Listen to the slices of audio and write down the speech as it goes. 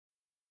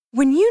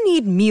When you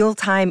need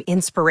mealtime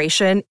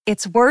inspiration,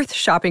 it's worth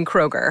shopping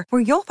Kroger,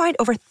 where you'll find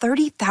over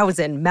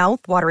 30,000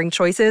 mouth-watering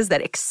choices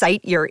that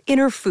excite your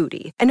inner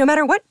foodie. And no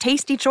matter what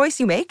tasty choice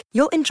you make,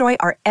 you'll enjoy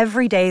our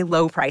everyday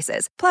low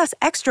prices, plus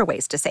extra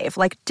ways to save,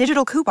 like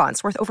digital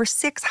coupons worth over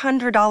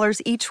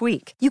 $600 each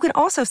week. You can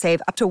also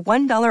save up to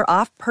 $1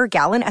 off per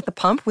gallon at the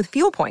pump with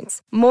fuel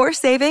points. More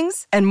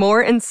savings and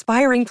more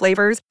inspiring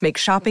flavors make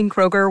shopping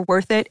Kroger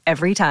worth it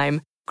every time.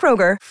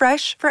 Kroger,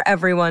 fresh for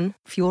everyone.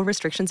 Fuel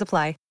restrictions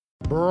apply.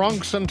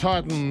 Bronx and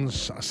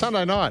Titans,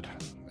 Sunday night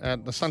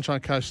at the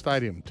Sunshine Coast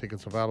Stadium.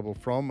 Tickets available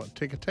from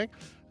Ticketek.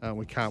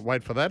 We can't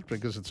wait for that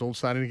because it's all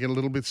starting to get a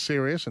little bit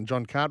serious. And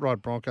John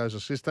Cartwright, Broncos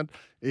assistant,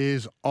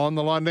 is on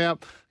the line now.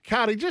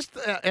 Carty, just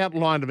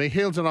outline to me,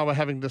 Heels and I were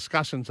having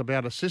discussions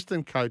about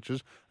assistant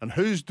coaches and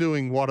who's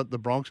doing what at the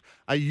Bronx.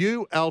 Are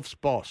you Alf's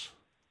boss?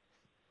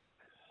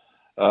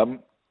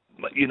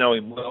 You know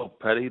him well,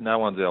 Paddy. No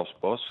one's Alf's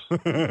boss.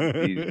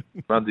 He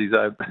runs his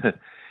own...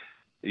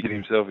 He gives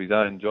himself his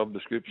own job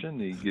description.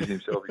 He gives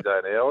himself his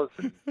own hours,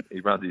 and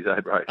he runs his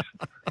own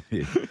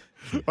race.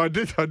 I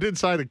did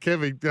say to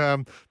Kevin,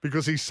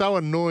 because he's so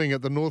annoying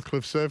at the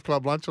Northcliffe Surf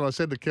Club luncheon, I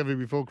said to Kevin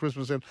before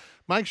Christmas, said,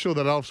 make sure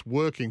that Alf's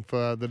working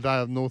for the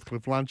day of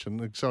Northcliffe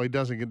luncheon so he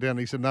doesn't get down.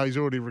 He said, no, he's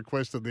already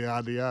requested the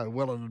RDO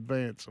well in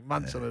advance,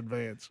 months in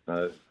advance.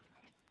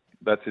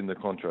 That's in the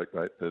contract,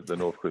 mate, the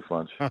Northcliffe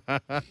lunch.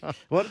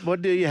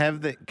 What do you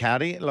have,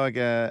 Cardi? Like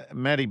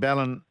Matty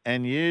Ballin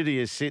and you, do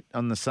you sit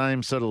on the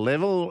same sort of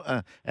level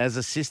as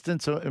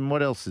assistants, and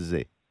what else is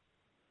there?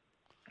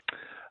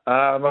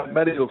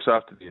 Matty looks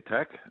after the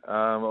attack.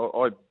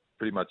 I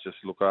pretty much just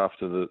look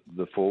after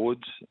the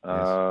forwards.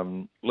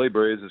 Yes. Lee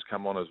Breers has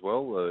come on as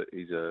well.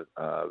 He's a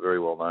very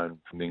well known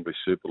from the English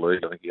Super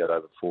League. I think he had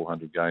over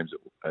 400 games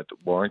at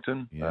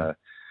Warrington. Yeah.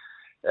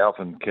 Alf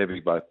and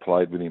Kevy both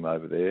played with him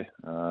over there.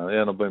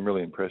 And I've been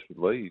really impressed with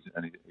Lee.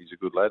 He's a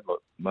good lad, like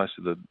most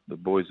of the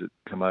boys that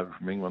come over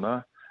from England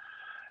are.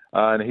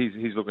 And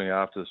he's looking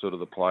after sort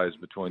of the players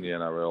between the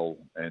NRL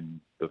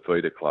and the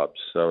feeder clubs.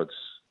 So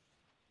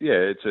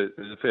there's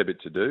a fair bit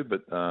to do,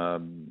 but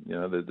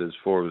there's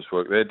four of us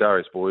work there.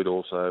 Darius Boyd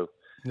also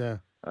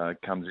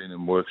comes in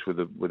and works with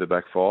the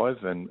back five,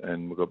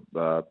 and we've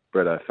got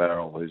Brett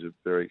O'Farrell, who's a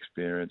very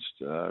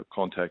experienced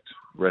contact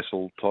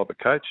wrestle type of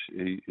coach.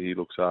 He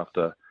looks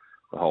after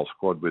the whole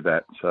squad with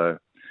that. So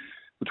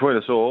between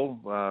us all,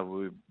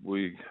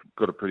 we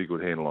got a pretty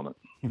good handle on it.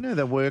 You know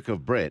the work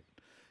of Brett.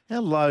 How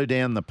low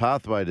down the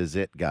pathway does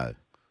that go?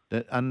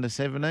 The under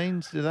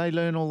 17s, do they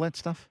learn all that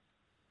stuff?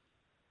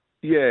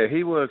 Yeah,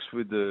 he works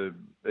with the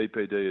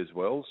EPD as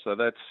well. So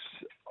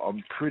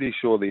I'm pretty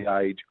sure the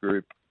age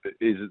group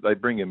is they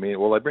bring him in.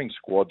 Well, they bring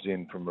squads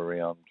in from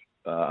around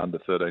under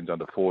 13s,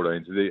 under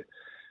 14s.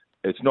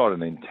 It's not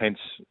an intense.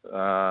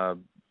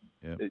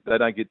 They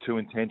don't get too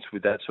intense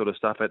with that sort of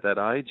stuff at that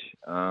age.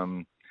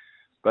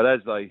 But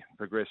as they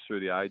progress through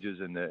the ages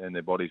and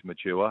their bodies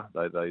mature,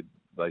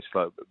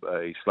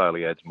 he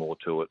slowly adds more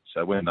to it.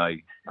 So when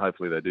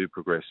hopefully they do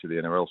progress to the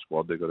NRL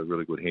squad, they've got a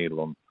really good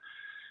handle on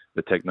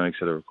the techniques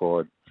that are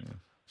required. Yeah.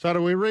 So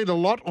do we read a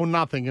lot or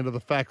nothing into the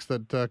facts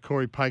that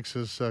Corey Pakes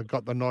has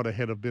got the nod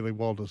ahead of Billy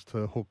Walters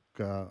to hook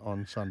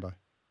on Sunday?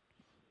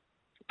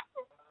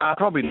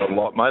 Probably not a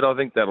lot, mate. I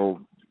think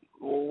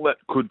that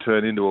could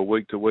turn into a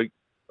week-to-week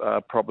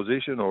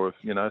proposition, or if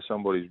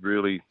somebody's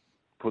really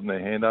putting their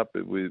hand up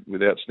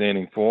with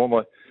outstanding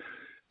form.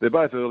 They're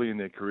both early in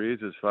their careers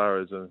as far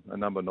as a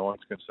number 9 is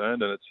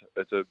concerned, and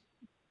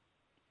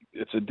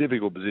it's a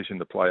difficult position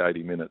to play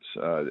 80 minutes.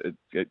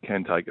 It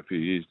can take a few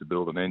years to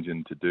build an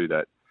engine to do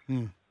that.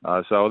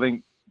 So I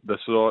think the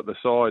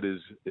side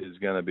is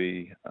going to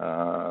be.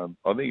 I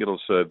think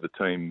it'll serve the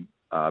team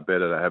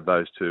better to have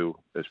those two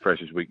as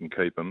fresh as we can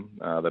keep them.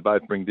 They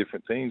both bring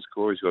different things.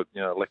 Corey's got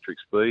electric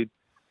speed.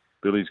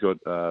 Billy's got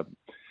a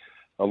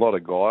lot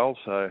of guile.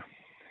 So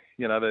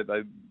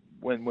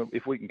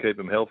if we can keep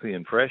them healthy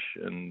and fresh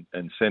and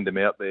send them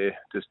out there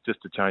just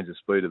to change the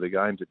speed of the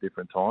games at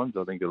different times,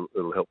 I think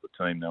it'll help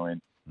the team no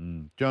end.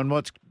 John,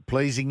 what's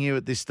pleasing you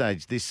at this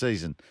stage, this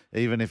season,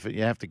 even if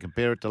you have to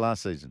compare it to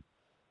last season?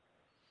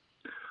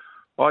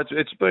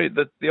 It's been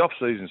the off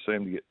season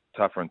seemed to get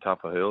tougher and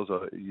tougher. Hills,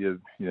 you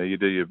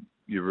do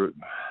your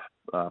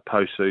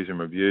post season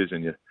reviews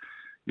and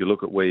you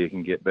look at where you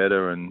can get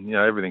better, and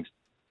everything's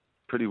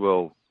pretty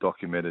well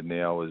documented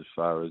now as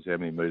far as how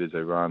many metres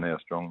they run, how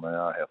strong they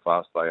are, how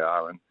fast they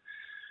are, and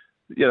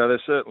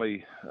they're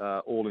certainly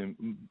all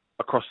in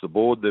across the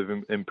board.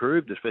 They've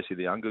improved, especially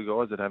the younger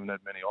guys that haven't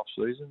had many off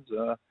seasons.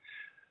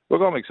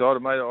 Look, I'm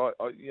excited, mate.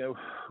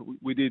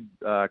 We did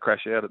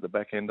crash out at the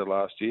back end of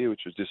last year,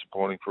 which was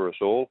disappointing for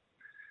us all.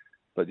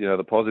 But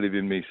the positive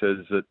in me says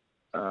that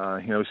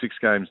 6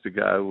 games to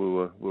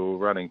go, we were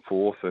running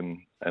fourth and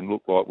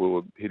looked like we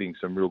were hitting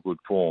some real good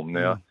form.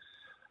 Now,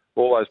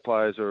 all those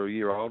players are a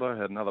year older,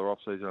 had another off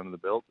season under the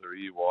belt. They're a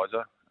year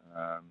wiser.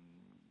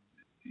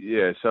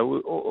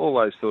 So all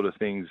those sort of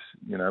things,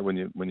 when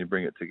you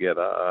bring it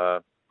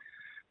together.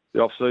 The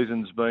off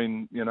season's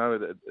been,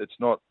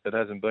 it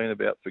hasn't been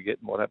about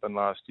forgetting what happened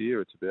last year.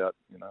 It's about,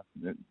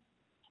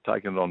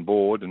 taking it on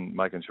board and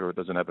making sure it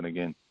doesn't happen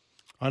again.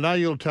 I know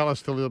you'll tell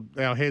us till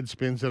our head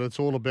spins that it's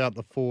all about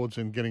the forwards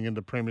and getting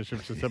into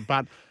premierships and stuff,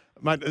 but,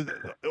 mate,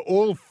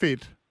 all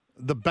fit,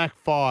 the back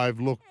five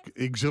look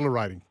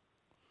exhilarating.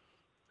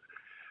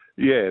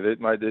 Yeah,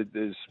 mate,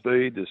 there's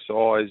speed, there's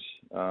size,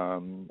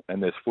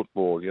 and there's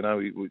football. You know,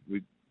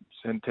 we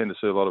tend to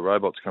see a lot of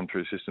robots come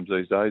through systems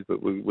these days,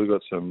 but we've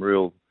got some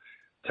real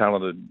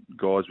talented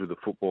guys with the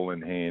football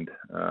in hand.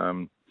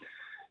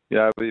 You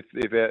know,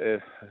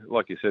 if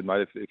like you said,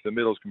 mate, if the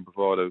middles can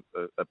provide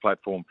a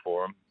platform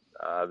for them,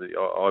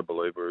 I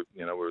believe we're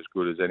as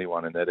good as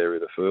anyone in that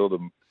area of the field.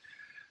 And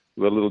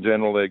we've got a little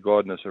general there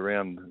guiding us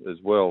around as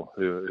well,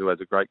 who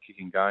has a great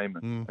kicking game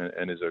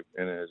and is a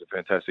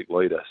fantastic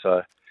leader.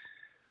 So,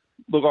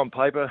 look, on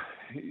paper,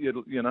 it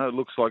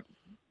looks like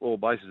all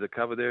bases are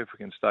covered there if we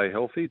can stay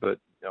healthy. But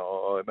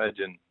I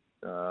imagine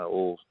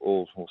all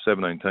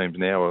 17 teams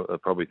now are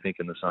probably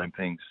thinking the same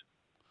things.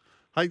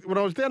 Hey, when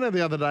I was down there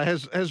the other day,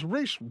 has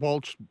Reece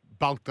Walsh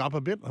bulked up a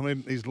bit? I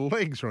mean, his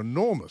legs are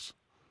enormous.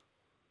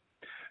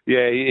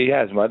 Yeah, he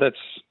has, mate.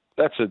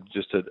 That's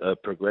just a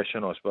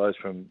progression, I suppose,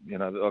 from,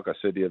 like I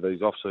said,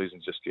 these off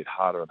seasons just get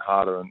harder and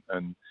harder,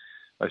 and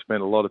they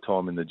spend a lot of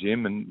time in the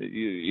gym. And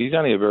he's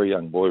only a very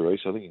young boy,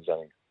 Reece. I think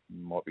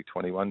might be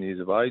 21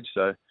 years of age,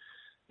 so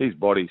his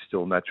body's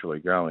still naturally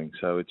growing.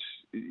 So it's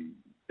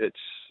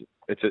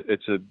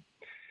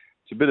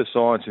a bit of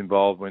science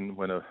involved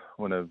when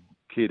a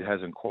kid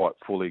hasn't quite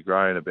fully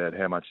grown about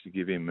how much to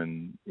give him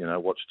and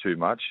what's too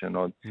much.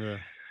 And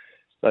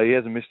so he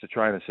hasn't missed a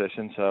trainer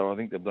session, so I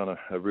think they've done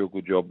a real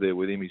good job there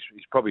with him. He's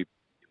probably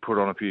put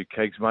on a few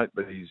kegs, mate,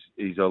 but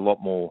he's a lot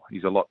more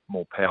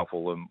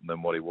powerful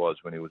than what he was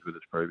when he was with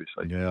us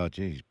previously. Yeah,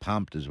 he's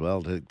pumped as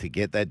well to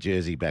get that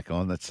jersey back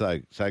on. That's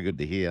so good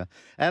to hear.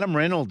 Adam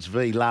Reynolds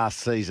v last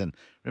season.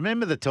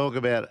 Remember the talk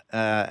about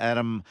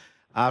Adam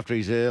after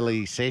his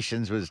early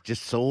sessions was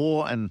just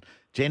sore and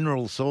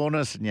general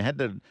soreness, and you had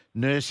to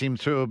nurse him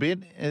through a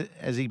bit.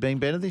 Has he been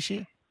better this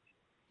year?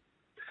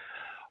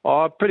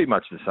 Oh, pretty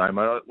much the same.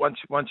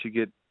 Once you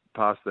get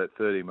past that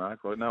 30 mark,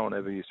 like no one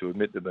ever used to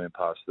admit to being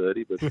past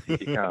 30, but you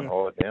can't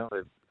hide now.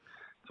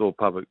 It's all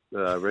public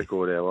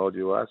record how old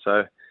you are.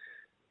 So,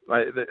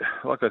 mate,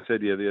 like I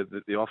said,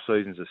 the off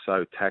seasons are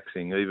so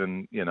taxing,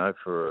 even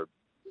for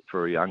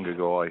a younger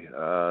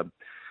guy.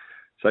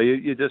 So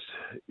you're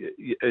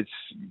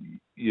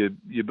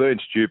being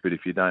stupid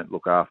if you don't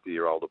look after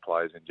your older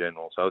players in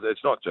general. So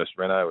it's not just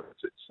Renault,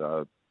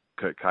 it's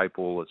Kurt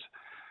Capel, it's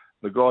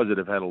the guys that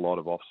have had a lot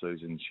of off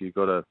seasons. You've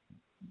got to,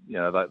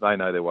 they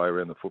know their way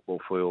around the football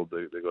field.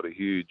 They've got a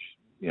huge,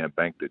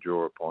 bank to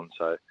draw upon.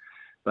 So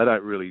they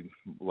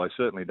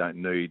certainly don't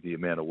need the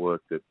amount of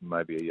work that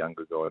maybe a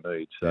younger guy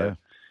needs. So you've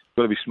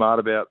got to be smart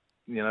about,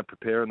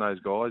 preparing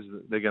those guys.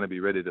 They're going to be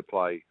ready to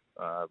play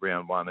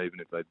round one, even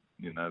if they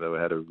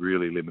had a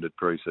really limited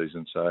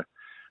pre-season. So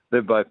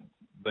they've both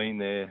been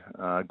there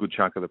a good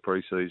chunk of the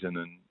pre-season,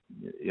 and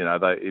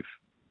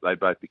they'd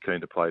both be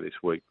keen to play this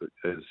week. But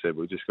as I said,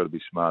 we've just got to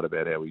be smart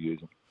about how we use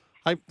them.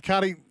 Hey,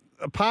 Cardi,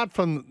 apart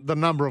from the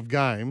number of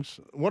games,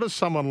 what does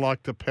someone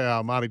like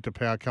Marty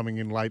Tapau coming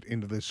in late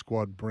into this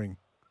squad bring?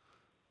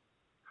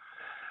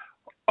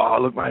 Oh,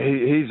 look,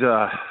 mate,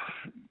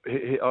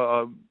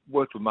 I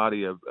worked with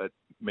Marty at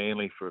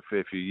Manly for a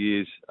fair few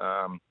years.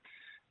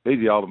 He's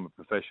the ultimate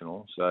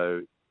professional,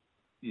 so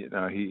he's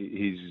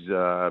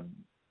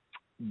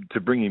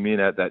to bring him in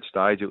at that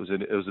stage. It was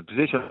a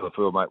position of the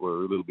field, mate, where we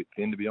were a little bit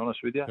thin, to be honest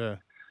with you. Yeah.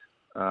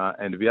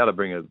 And to be able to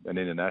bring an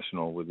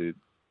international with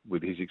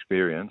his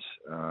experience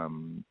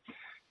and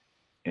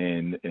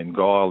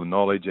guile and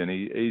knowledge, and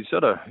he's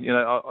sort of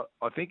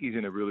I think he's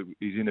in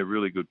a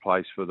really good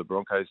place for the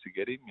Broncos to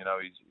get him.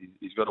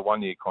 He's got a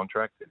 1-year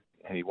contract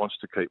and he wants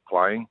to keep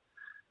playing.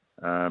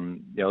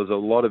 There's a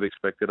lot of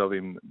expected of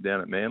him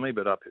down at Manly,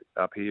 but up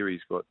here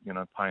he's got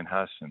Payne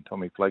Haas and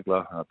Tommy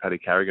Flegler, Paddy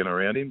Carrigan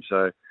around him,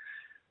 so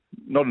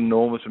not an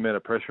enormous amount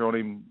of pressure on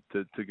him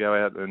to go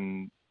out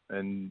and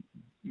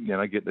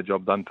get the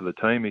job done for the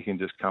team. He can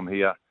just come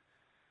here.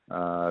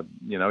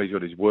 He's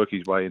got his work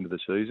his way into the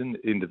season,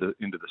 into the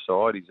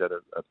side. He's had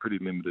a pretty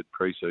limited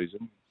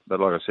pre-season, but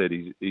like I said,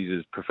 he's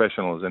as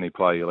professional as any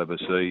player you'll ever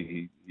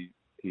see.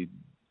 He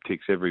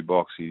ticks every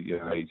box. He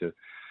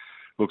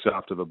looks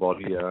after the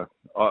body.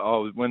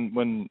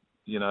 When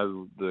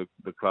the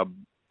club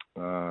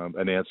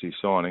announced his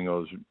signing, I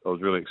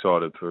was really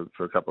excited for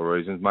a couple of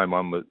reasons. Main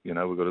one was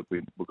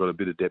we've got a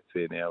bit of depth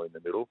there now in the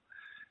middle,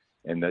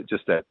 and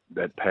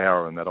that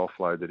power and that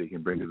offload that he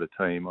can bring to the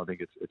team, I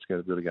think it's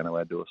really going to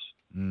add to us.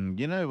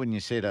 When you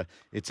said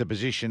it's a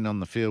position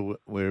on the field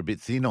we're a bit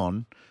thin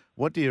on,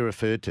 what do you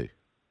refer to?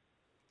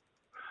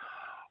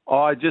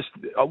 We're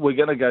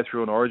going to go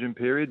through an origin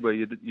period where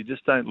you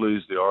just don't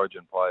lose the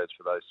origin players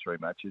for those 3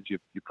 matches. You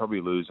probably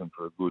lose them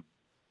for a good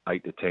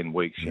 8 to 10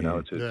 weeks.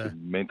 It's a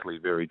mentally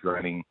very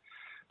draining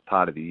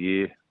part of the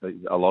year.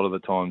 A lot of the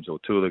times, or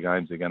 2 of the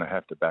games, they're going to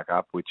have to back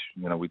up, which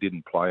we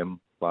didn't play them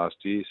last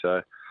year.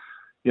 So,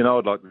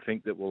 I'd like to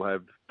think that we'll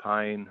have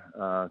Payne,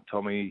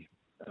 Tommy,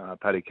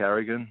 Paddy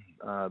Carrigan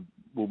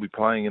will be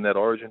playing in that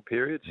origin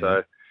period.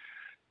 So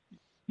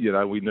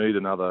we need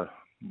another.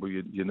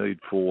 You need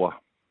 4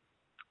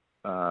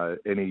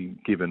 any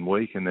given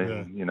week, and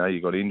then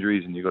you've got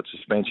injuries and you've got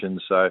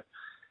suspensions. So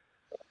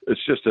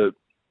it's just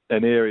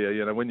an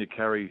area. When you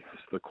carry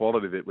the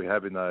quality that we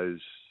have in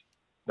those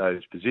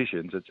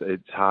positions,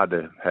 it's hard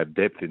to have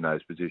depth in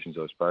those positions,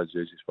 I suppose, is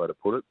the easiest way to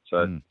put it.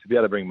 So to be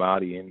able to bring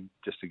Marty in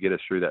just to get us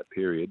through that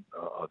period,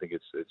 I think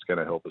it's going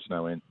to help us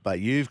no end. But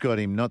you've got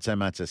him not so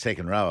much a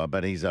second rower,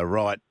 but he's a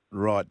right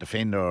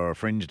defender or a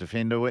fringe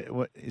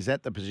defender. Is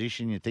that the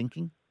position you're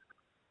thinking?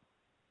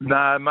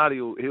 No, Marty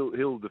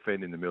he'll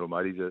defend in the middle,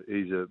 mate.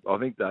 I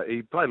think that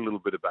he played a little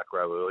bit of back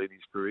row early in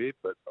his career,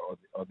 but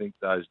I think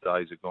those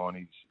days are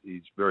gone.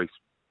 He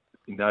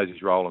knows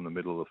his role in the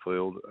middle of the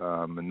field,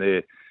 and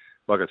they're,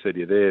 like I said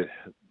to you,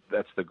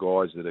 that's the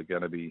guys that are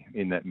going to be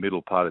in that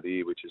middle part of the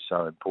year, which is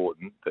so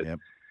important that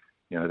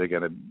they're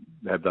going to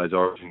have those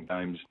Origin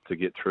games to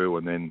get through,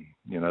 and then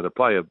to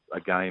play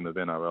a game of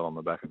NRL on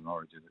the back of an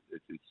Origin.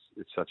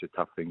 It's such a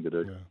tough thing to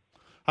do. Yeah.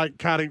 Hey,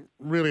 Cardi,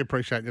 really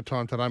appreciate your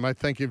time today, mate.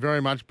 Thank you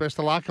very much. Best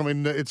of luck. I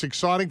mean, it's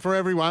exciting for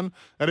everyone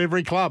at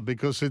every club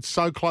because it's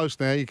so close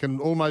now. You can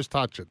almost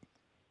touch it.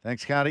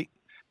 Thanks, Cardi.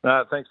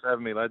 Thanks for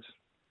having me, lads.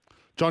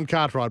 John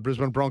Cartwright,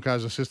 Brisbane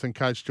Broncos assistant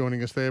coach,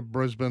 joining us there.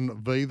 Brisbane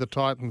v the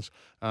Titans.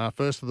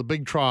 First of the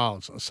big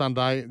trials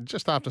Sunday,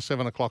 just after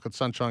 7 o'clock at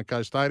Sunshine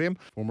Coast Stadium.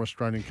 Former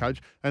Australian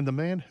coach and the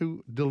man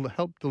who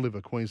helped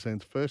deliver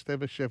Queensland's first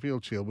ever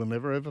Sheffield Shield. We'll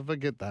never ever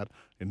forget that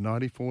in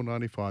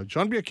 94-95.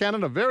 John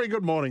Buchanan, a very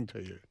good morning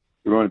to you.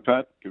 Good morning,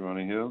 Pat. Good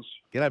morning, Hills.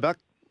 G'day, Buck.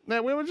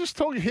 Now, we were just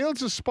talking,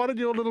 Hills has spotted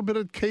you a little bit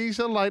at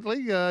Keezer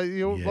lately.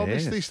 You're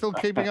obviously still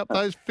keeping up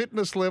those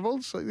fitness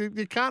levels.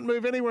 You can't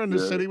move anywhere in the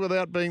city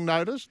without being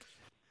noticed.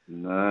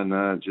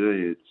 No,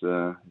 gee, it's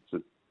a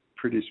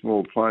pretty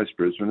small place,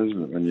 Brisbane,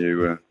 isn't it, when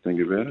you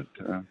think about it?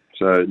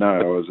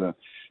 I was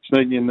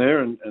sneaking in there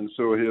and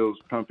saw Hills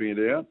pumping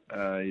it out.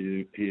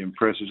 He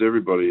impresses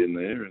everybody in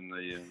there in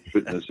the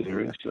fitness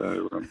area,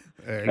 so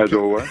as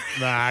always.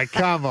 Nah,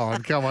 come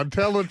on, tell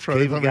the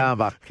truth. Keep it going,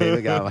 Buck. Keep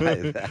it going,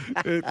 mate.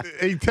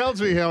 He tells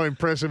me how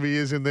impressive he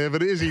is in there,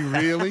 but is he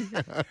really?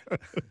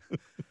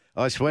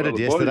 I sweated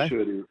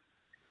yesterday.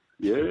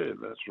 Yeah,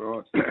 that's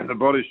right. The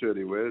body shirt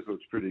he wears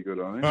looks pretty good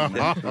on him.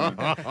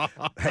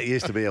 That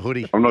used to be a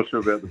hoodie. I'm not sure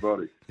about the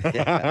body.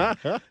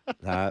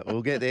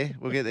 We'll get there.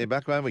 We'll get there,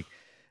 Buck, won't we?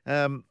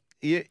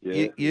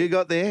 You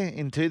got there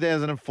in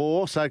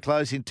 2004, so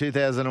close in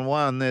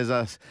 2001. There's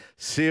a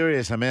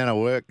serious amount of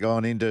work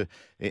gone into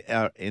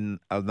in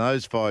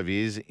those 5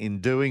 years in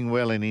doing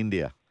well in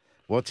India.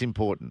 What's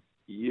important?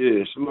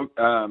 Yes, look,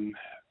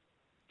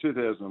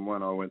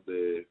 2001 I went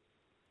there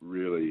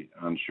really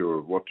unsure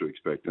of what to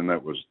expect, and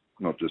that was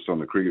not just on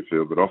the cricket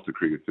field, but off the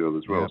cricket field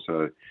as well.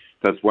 So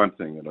that's one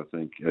thing that I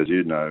think, as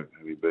you know,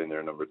 having been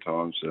there a number of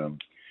times,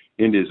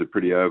 India's a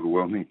pretty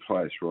overwhelming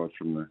place right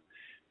from the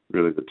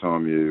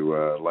time you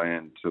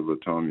land till the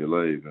time you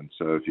leave. And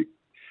so if you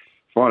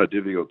find it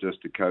difficult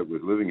just to cope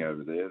with living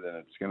over there, then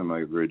it's going to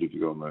make it very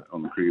difficult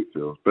on the cricket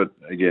field. But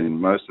again,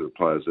 most of the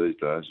players these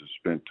days have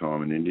spent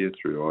time in India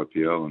through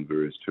IPL and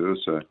various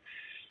tours, so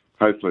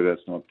hopefully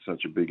that's not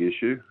such a big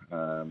issue.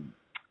 And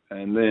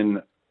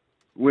then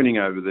winning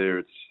over there,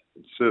 it's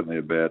certainly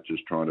about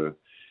just trying to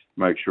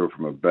make sure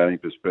from a batting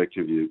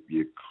perspective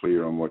you're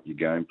clear on what your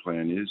game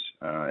plan is.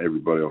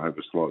 Everybody will have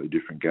a slightly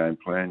different game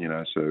plan,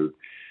 So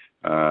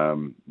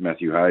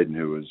Matthew Hayden,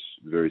 who was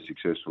very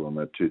successful on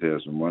that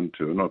 2001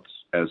 tour, not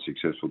as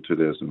successful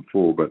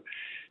 2004, but,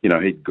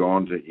 he'd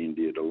gone to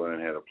India to learn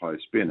how to play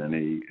spin, and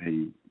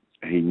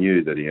he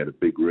knew that he had a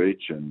big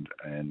reach and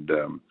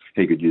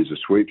he could use a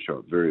sweep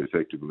shot very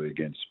effectively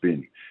against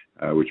spin,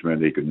 which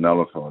meant he could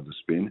nullify the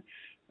spin.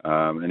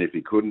 And if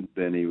he couldn't,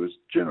 then he was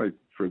generally,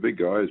 for a big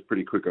guy, he was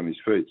pretty quick on his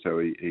feet, so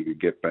he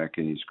could get back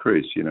in his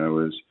crease.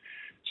 Whereas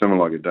someone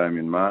like a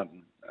Damien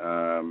Martin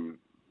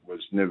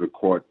was never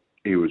quite,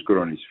 he was good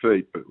on his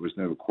feet, but was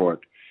never quite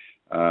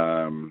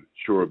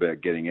sure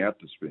about getting out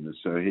to spinners.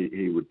 So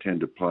he would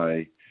tend to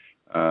play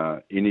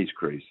in his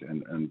crease,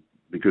 and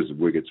because the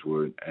wickets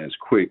weren't as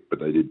quick, but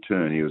they did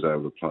turn, he was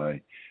able to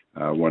play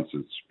once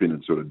the spin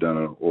had sort of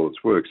done all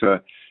its work. So,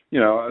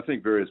 I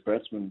think various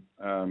batsmen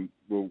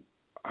will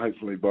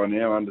hopefully by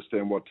now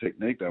understand what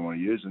technique they want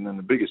to use, and then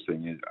the biggest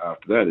thing is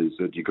after that is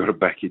that you've got to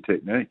back your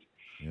technique.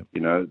 Yep.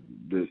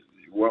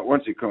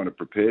 Once you're kind of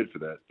prepared for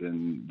that,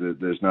 then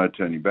there's no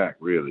turning back,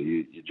 really.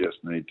 You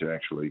just need to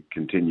actually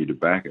continue to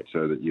back it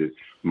so that your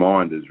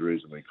mind is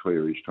reasonably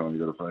clear each time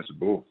you've got to face a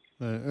ball.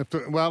 If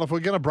we're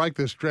going to break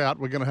this drought,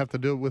 we're going to have to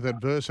do it with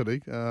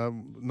adversity.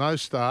 No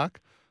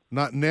Stark.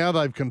 Now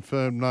they've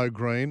confirmed no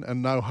Green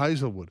and no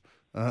Hazelwood.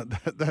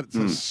 That's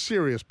a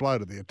serious blow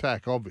to the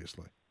attack,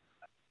 obviously.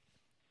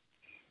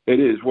 It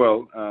is.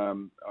 Well,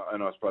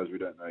 and I suppose we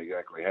don't know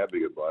exactly how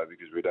big a blow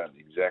because we don't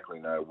exactly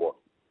know what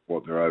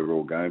their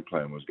overall game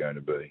plan was going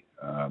to be.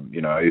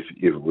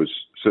 If it was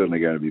certainly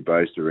going to be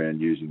based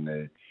around using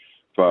their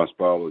fast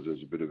bowlers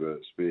as a bit of a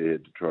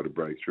spearhead to try to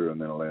break through and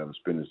then allow the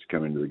spinners to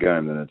come into the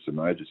game, then it's a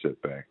major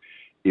setback.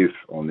 If,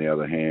 on the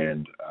other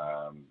hand,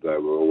 they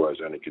were always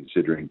only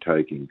considering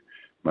taking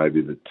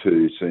maybe the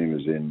two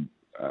seamers in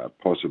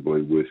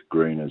possibly with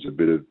Green as a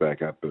bit of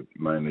backup, but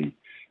mainly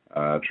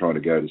trying to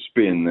go to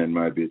spin, then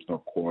maybe it's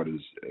not quite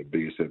as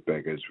big a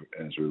setback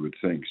as we would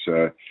think.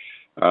 So,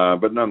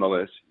 but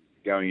nonetheless,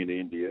 going into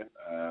India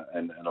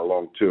and a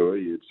long tour,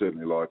 you'd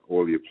certainly like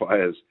all your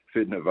players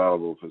fit and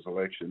available for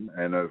selection.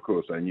 And of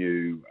course, they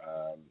knew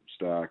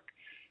Stark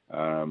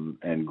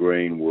and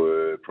Green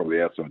were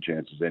probably outside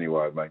chances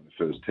anyway of making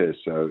the first test.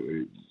 So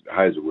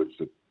Hazelwood's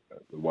the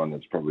one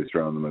that's probably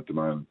throwing them at the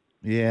moment.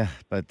 Yeah,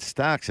 but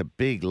Stark's a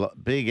big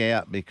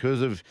out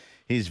because of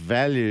his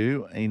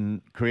value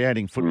in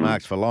creating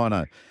footmarks for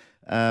Lino.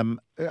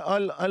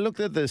 I looked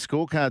at the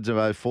scorecards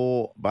of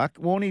 04, Buck.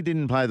 Warney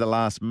didn't play the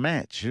last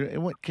match.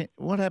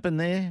 What happened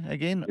there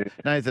again? Yeah.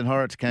 Nathan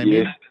Horrocks came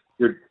in.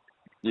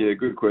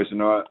 Good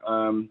question.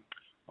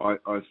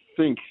 I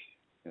think,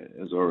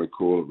 as I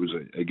recall, it was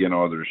again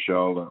either a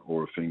shoulder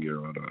or a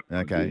finger.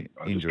 Injury.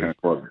 Just can't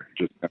quite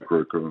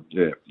recall.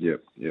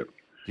 Yeah.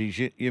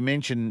 You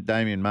mentioned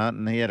Damien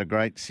Martin. He had a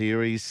great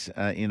series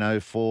in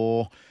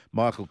 04.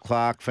 Michael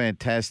Clark,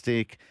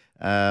 fantastic.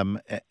 And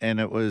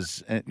it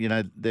was,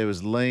 there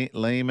was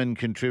Lehman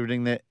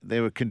contributing.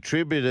 There were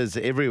contributors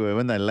everywhere.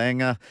 When they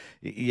Langer,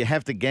 you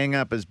have to gang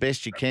up as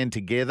best you can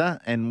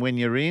together. And when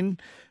you're in,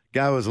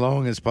 go as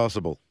long as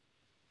possible.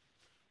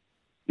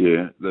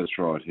 Yeah, that's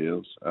right,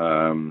 Heels.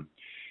 One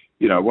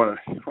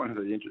of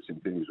the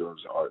interesting things was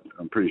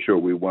I'm pretty sure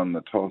we won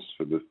the toss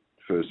for the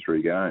first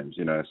three games.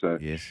 So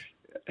yes.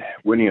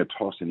 Winning a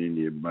toss in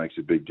India makes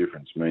a big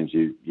difference. It means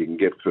you can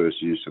get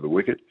first use of the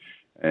wicket.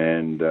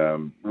 And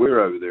we're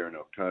over there in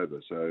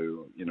October,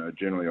 so,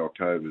 generally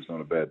October is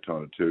not a bad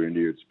time to tour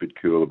India. It's a bit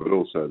cooler, but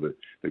also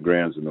the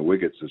grounds and the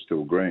wickets are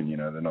still green.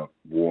 They're not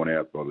worn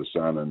out by the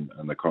sun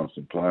and the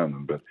constant play on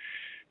them. But,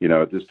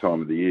 at this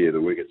time of the year, the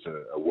wickets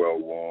are well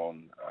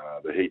worn,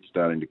 the heat's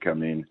starting to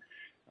come in,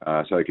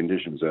 so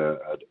conditions are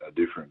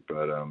different.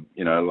 But,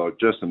 like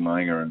Justin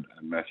Langer and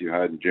Matthew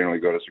Hayden generally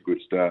got us a good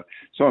start.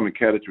 Simon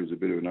Kadich was a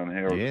bit of an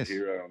unheralded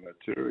hero on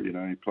that tour.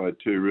 He played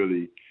two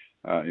really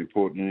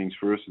important innings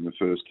for us in the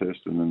first test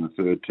and then the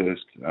third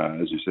test.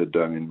 As you said,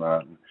 Damien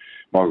Martin,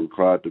 Michael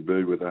Clark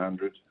debuted with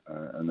 100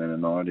 and then a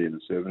 90 and a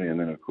 70, and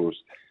then of course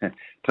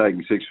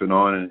taking 6 for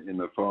 9 in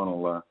the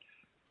final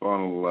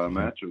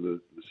match of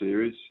the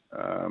series.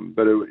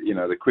 But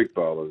the quick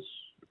bowlers,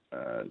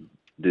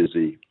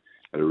 Dizzy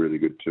had a really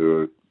good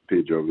tour,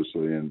 Pidge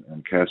obviously,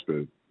 and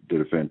Casper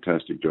did a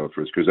fantastic job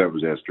for us because that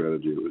was our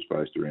strategy. It was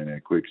based around our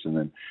quicks, and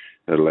then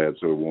that allowed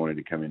sort of Warney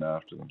to come in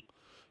after them.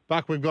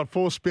 Buck, we've got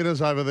 4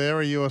 spinners over there.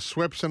 Are you a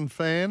Swepson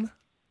fan?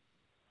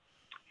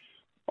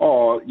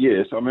 Oh,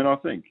 yes. I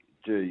think,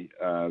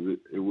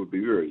 it would be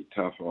very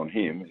tough on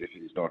him if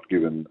he's not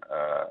given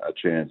a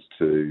chance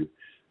to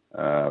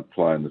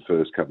play in the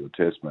first couple of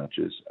test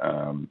matches.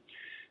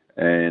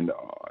 And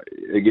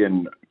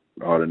again,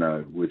 I don't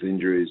know, with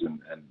injuries and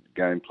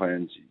game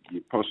plans,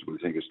 you possibly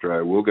think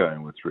Australia will go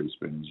in with 3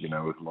 spinners,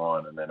 with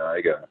Lyon and then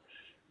Agar,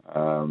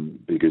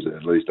 because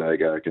at least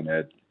Agar can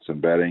add some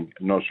batting.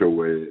 I'm not sure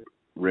where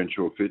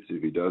Renshaw fits,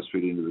 if he does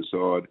fit into the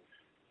side.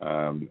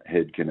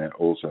 Head can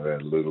also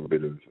add a little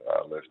bit of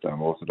left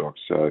arm orthodox.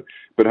 So,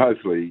 but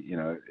hopefully,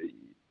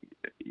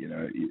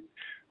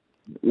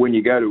 when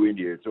you go to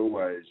India, it's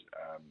always,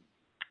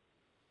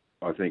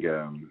 I think,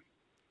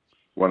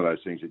 one of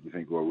those things that you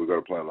think, well, we've got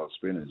to play a lot of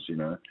spinners,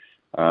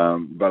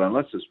 But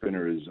unless the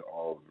spinner is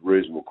of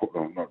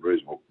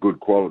good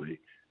quality,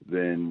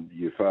 then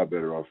you're far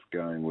better off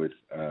going with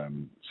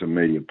some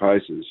medium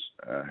pacers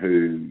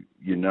who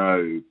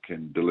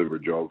can deliver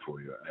a job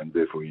for you, and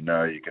therefore you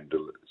can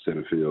set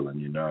a field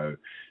and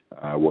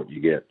what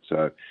you get.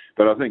 So,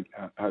 but I think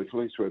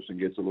hopefully Swepson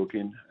gets a look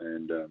in,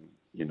 and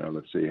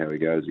let's see how he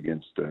goes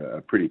against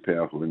a pretty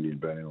powerful Indian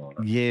batting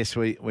lineup. Yes,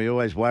 we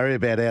always worry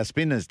about our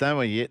spinners, don't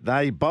we? Yet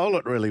they bowl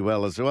it really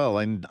well as well.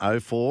 In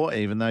 04,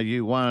 even though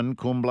you won,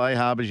 Kumble,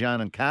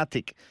 Harbhajan and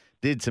Karthik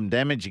did some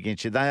damage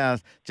against you. They are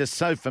just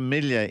so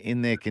familiar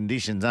in their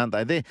conditions, aren't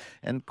they?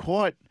 And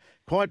quite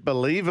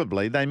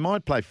believably, they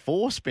might play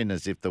 4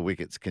 spinners if the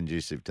wicket's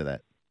conducive to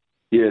that.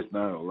 Yes,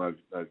 no,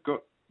 they've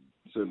got,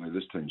 certainly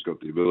this team's got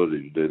the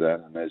ability to do that.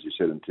 And as you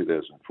said, in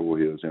 2004,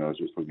 I was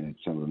just looking at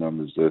some of the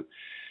numbers that,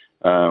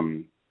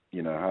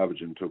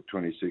 Harbhajan took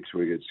 26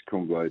 wickets,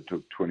 Kumble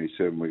took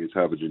 27 wickets.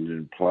 Harbhajan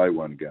didn't play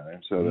one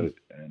game, so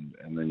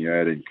and then you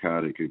add in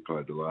Karthik, who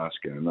played the last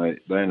game.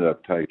 They ended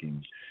up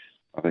taking,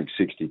 I think,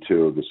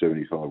 62 of the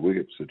 75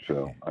 wickets that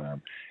fell.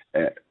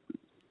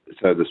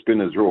 So the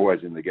spinners are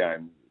always in the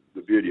game.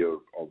 The beauty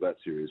of that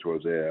series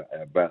was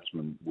our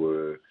batsmen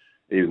were,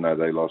 even though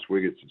they lost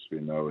wickets to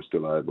spin, they were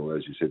still able,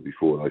 as you said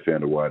before, they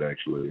found a way to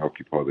actually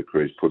occupy the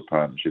crease, put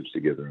partnerships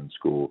together and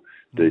score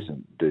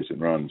decent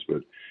runs.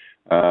 But,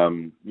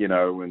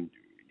 when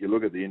you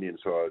look at the Indian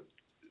side,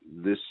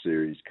 this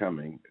series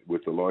coming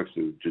with the likes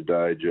of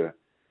Jadeja,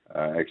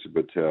 Axar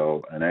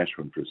Patel and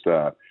Ashwin for a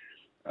start,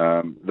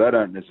 they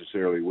don't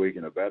necessarily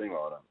weaken a batting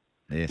lineup.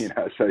 Yes.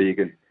 So you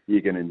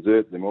can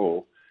insert them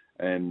all,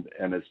 and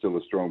it's still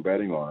a strong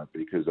batting lineup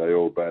because they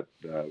all bat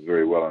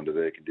very well under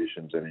their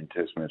conditions and in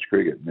Test match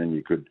cricket. And then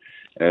you could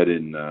add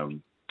in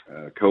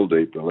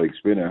Kuldeep, the leg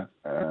spinner,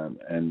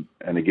 and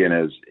again,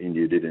 as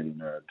India did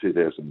in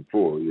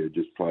 2004, you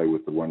just play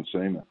with the one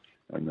seamer,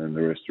 and then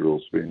the rest are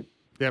all spin.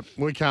 Yep,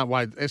 we can't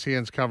wait.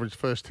 SEN's coverage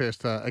first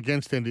test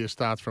against India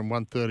starts from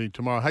 1:30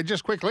 tomorrow. Hey,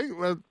 just quickly,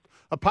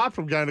 apart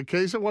from going to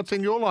Keyser, what's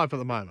in your life at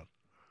the moment?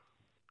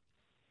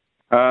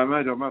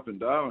 Mate, I'm up in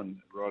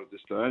Darwin right at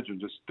this stage. I'm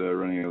just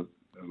running a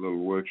little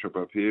workshop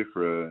up here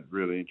for a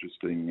really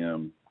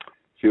interesting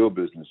fuel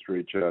business,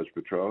 Recharge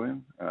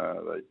Petroleum.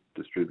 They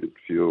distribute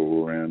fuel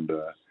all around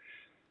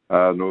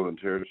Northern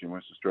Territory and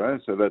West Australia,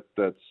 so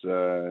that's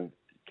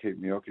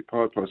keeping me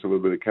occupied, plus a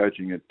little bit of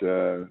coaching at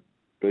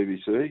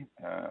BBC,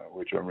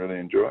 which I'm really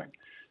enjoying.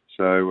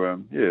 So,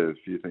 a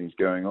few things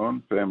going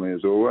on. Family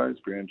as always,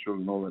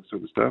 grandchildren, all that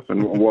sort of stuff.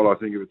 And while I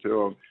think of it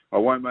too, I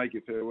won't make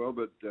you farewell,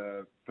 but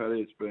Paddy,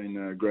 it's been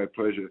a great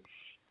pleasure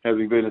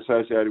having been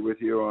associated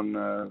with you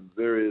on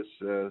various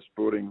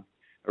sporting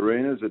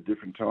arenas at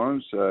different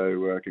times.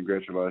 So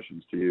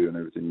congratulations to you and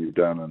everything you've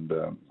done, and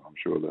I'm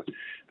sure that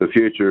the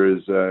future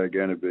is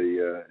going to be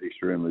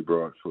extremely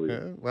bright for you.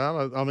 Yeah,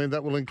 well, I mean,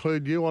 that will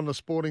include you on the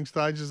sporting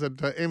stages at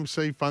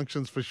MC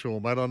functions for sure,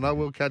 mate. I know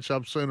we'll catch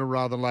up sooner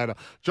rather than later.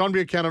 John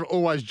Buchanan,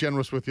 always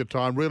generous with your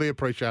time. Really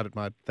appreciate it,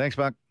 mate. Thanks,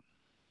 Buck.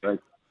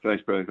 Thanks,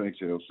 Paddy. Thanks,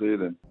 I'll see you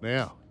then.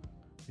 Now,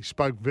 he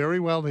spoke very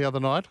well the other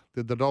night,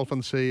 did the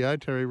Dolphins CEO,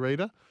 Terry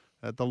Reader,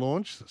 at the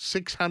launch.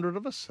 600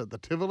 of us at the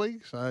Tivoli.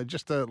 So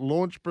just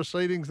launch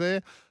proceedings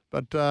there.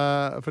 But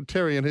for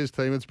Terry and his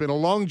team, it's been a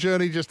long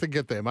journey just to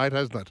get there, mate,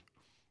 hasn't it?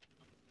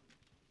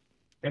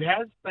 It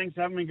has. Thanks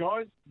for having me,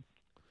 guys.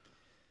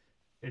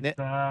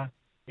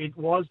 It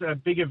was a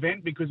big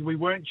event because we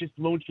weren't just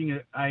launching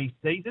a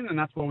season, and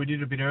that's why we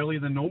did it a bit earlier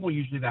than normal.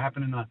 Usually they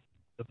happen in the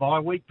bye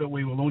week, but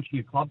we were launching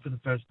a club for the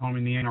first time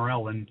in the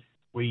NRL, and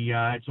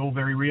it's all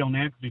very real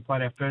now because we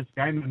played our first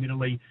game.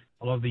 Admittedly,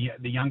 a lot of the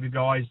younger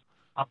guys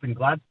up in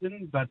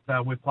Gladstone, but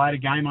we've played a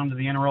game under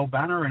the NRL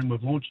banner, and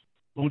we've launched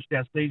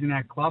our season,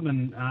 our club,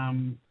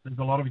 and there's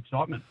a lot of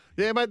excitement.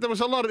 Yeah, mate, there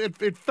was a lot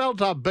of it felt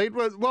upbeat.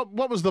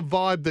 What was the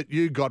vibe that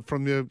you got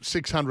from your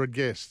 600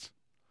 guests?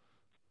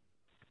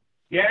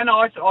 Yeah, and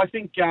I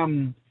think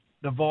the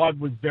vibe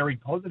was very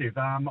positive.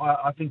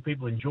 I think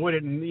people enjoyed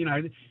it, and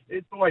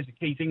it's always a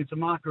key thing. It's a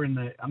marker in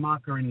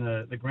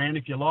the ground,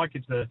 if you like.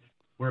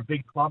 We're a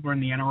big club. We're in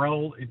the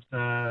NRL. It's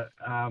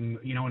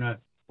in a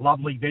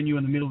lovely venue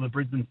in the middle of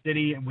Brisbane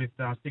City, and with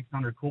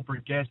 600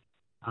 corporate guests.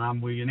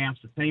 We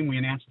announced the team. We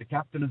announced the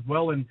captain as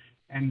well, and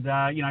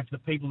for the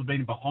people who've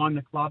been behind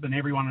the club and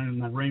everyone in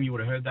the room, you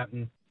would have heard that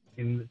in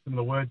some of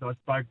the words I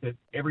spoke, that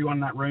everyone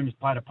in that room has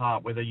played a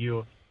part, whether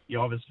you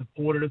either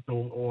supported us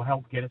or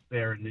helped get us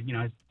there. And as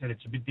I said,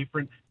 it's a bit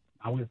different.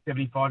 With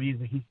 75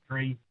 years of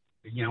history,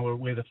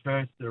 we're the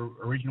first, the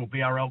original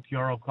BRL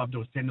QRL club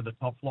to ascend to the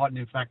top flight, and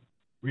in fact,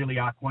 really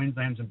are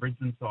Queensland's and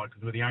Brisbane side,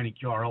 because we're the only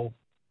QRL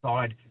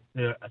side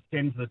to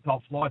ascend to the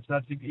top flight. So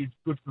it's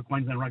good for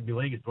Queensland Rugby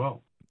League as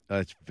well.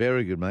 It's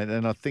very good, mate.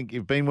 And I think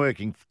you've been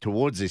working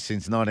towards this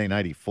since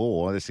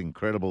 1984, this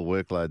incredible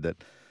workload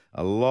that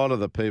a lot of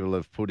the people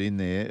have put in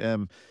there.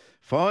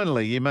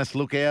 Finally, you must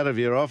look out of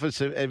your office.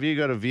 Have you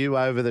got a view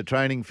over the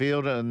training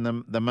field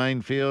and the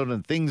main field,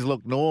 and things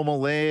look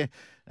normal there?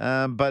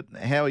 But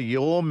how are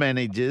your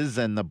managers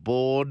and the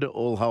board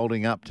all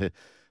holding up to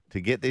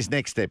get this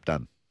next step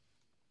done?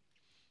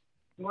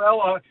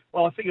 Well,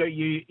 I think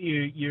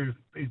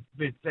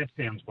that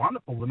sounds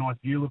wonderful. The nice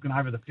view looking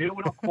over the field.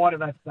 We're not quite at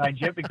that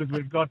stage yet because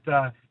we've got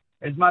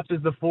as much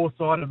as the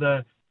foresight of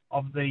the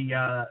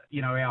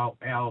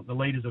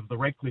leaders of the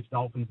Redcliffe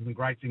Dolphins and the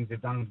great things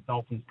they've done in the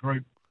Dolphins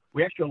group.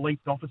 We actually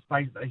leased office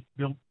space that they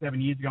built 7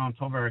 years ago on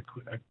top of our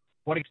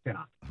aquatic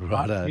centre.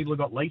 Right. People have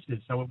got leases,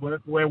 so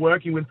we're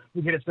working with.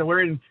 So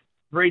we're in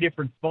 3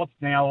 different spots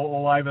now,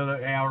 all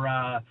over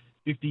our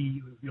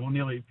 50 or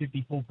nearly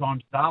 50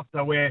 full-time staff.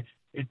 So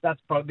that's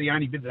probably the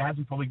only bit that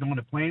hasn't probably gone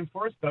to plan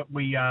for us. But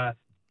the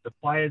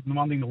players, and the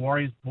one thing the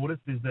Warriors taught us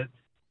is that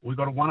we've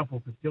got a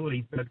wonderful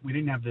facility, but we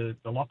didn't have the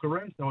locker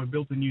room. So we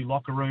built a new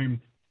locker room,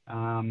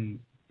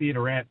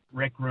 theaterette,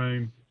 rec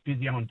room,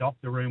 physio and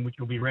doctor room, which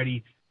will be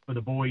ready for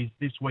the boys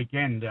this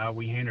weekend.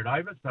 We hand it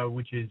over, so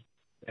which is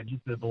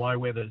just below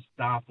where the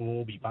staff will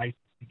all be based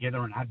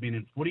together and admin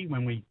and footy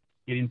when we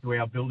get into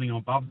our building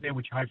above there,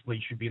 which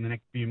hopefully should be in the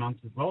next few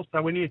months as well. So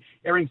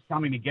everything's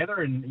coming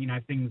together, and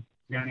things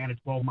going out a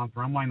 12-month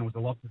runway, and there was a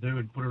lot to do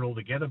and put it all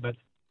together, but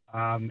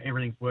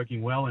everything's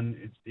working well, and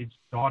it's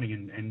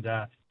exciting, and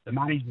the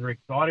managers are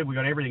excited. We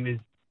got everything.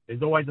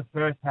 There's always a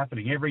first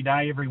happening every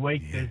day, every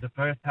week. Yeah. There's a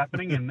first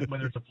happening, and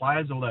whether it's the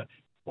players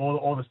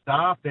or the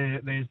staff,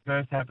 there's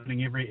first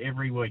happening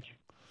every week.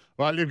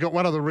 Well, you've got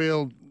one of the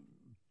real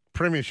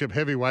premiership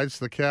heavyweights,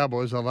 the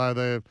Cowboys,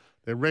 although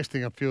they're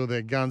resting a few of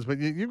their guns, but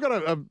you've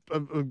got a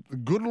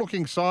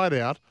good-looking side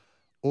out,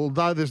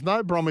 although there's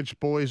no Bromwich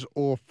boys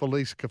or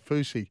Felice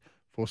Kafusi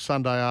for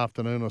Sunday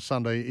afternoon or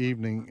Sunday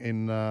evening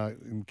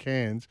in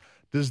Cairns.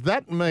 Does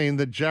that mean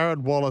that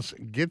Jared Wallace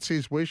gets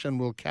his wish and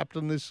will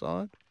captain this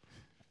side?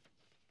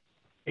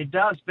 It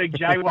does. Big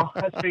J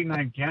Wallace being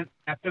named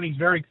captain. He's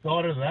very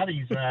excited about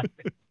that.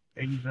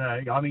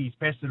 I think he's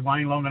pestered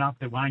Wayne long enough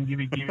that Wayne give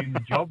him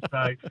the job.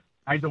 So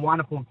he's a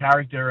wonderful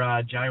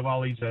character,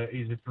 J-Well. He's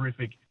a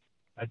terrific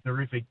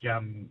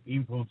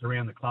influence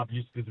around the club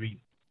just because of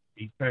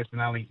his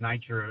personality, his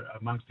nature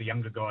amongst the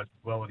younger guys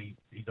as well. And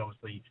he's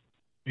obviously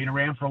been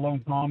around for a long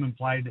time and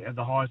played at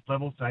the highest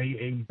level. So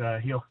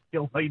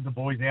he'll lead the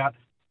boys out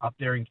up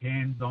there in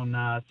Cairns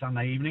on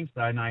Sunday evening.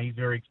 So no, he's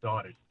very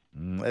excited.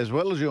 As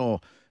well as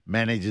your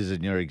managers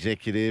and your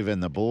executive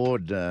and the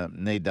board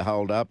need to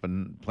hold up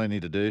and plenty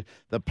to do.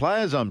 The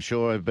players, I'm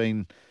sure, have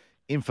been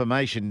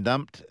information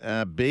dumped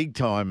big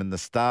time in the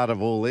start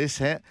of all this.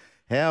 How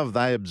have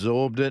they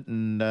absorbed it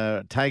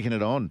and taken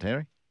it on,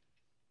 Terry?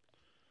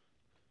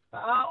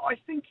 I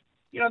think,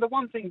 the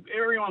one thing,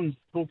 everyone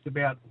talks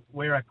about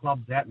where our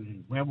club's at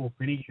and where we'll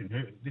finish and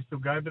who this will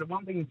go, but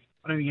one thing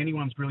I don't think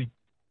anyone's really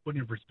put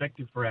in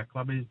perspective for our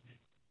club is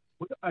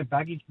we've got no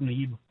baggage from the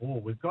year before.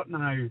 We've got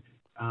no,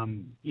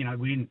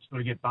 we didn't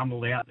sort of get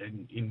bundled out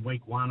in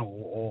week one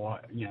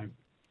or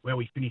where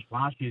we finished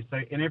last year.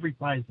 So, and every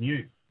player's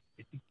new.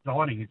 It's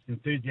exciting. It's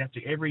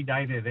enthusiastic. Every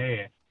day they're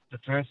there. The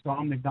first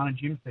time they've done a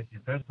gym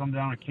session, first time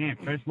they've done a camp,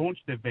 first launch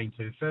they've been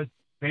to, first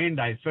band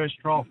day, first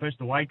trial,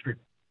 first away trip.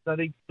 So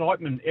the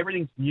excitement,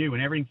 everything's new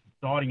and everything's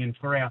exciting. And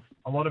for a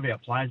lot of our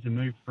players who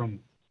moved from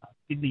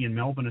Sydney and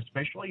Melbourne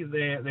especially,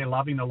 they're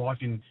loving the life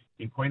in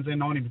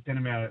Queensland. 90%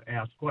 of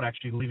our squad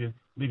actually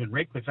live in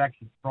Redcliffe.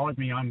 Actually surprised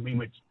me. I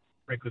mean,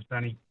 Redcliffe's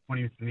only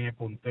 20 minutes from the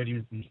airport and 30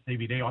 minutes from the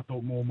CBD. I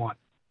thought more might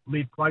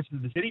live closer to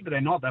the city, but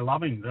they're not. They're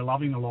loving the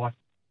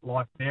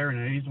life there, and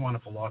it is a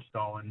wonderful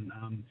lifestyle.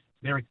 And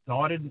they're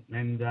excited,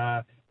 and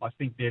I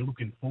think they're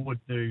looking forward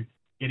to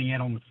getting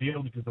out on the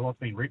field because a lot's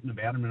been written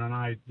about them, and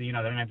I know they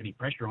don't have any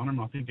pressure on them.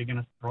 I think they're going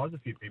to surprise a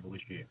few people this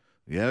year.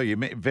 Yeah, you're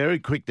very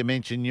quick to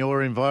mention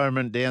your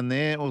environment down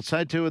there. Well,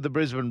 so too are the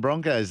Brisbane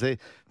Broncos. They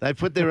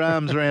put their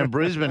arms around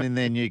Brisbane in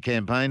their new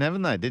campaign,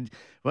 haven't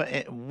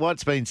they?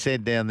 What's been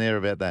said down there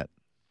about that?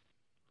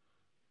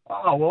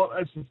 Oh, well,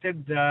 as I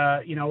said,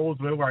 all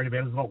we're worried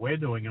about is what we're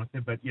doing. And I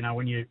said, but,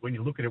 when you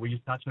look at it, we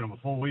just touched on it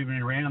before. We've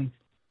been around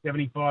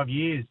 75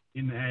 years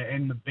in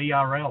the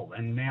BRL,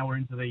 and now we're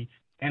into the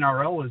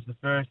NRL as the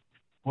first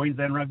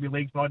Queensland Rugby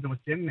League side to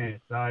ascend there.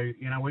 So,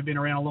 we've been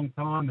around a long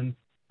time, and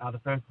the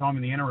first time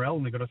in the NRL,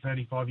 and they've got a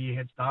 35-year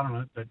head start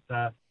on it.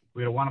 But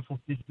we got a wonderful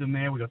system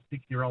there. We've got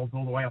 6-year-olds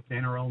all the way up to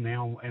NRL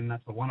now, and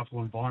that's a wonderful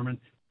environment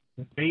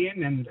to be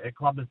in, and a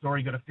club that's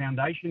already got a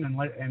foundation.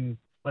 And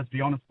let's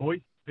be honest,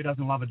 boys, who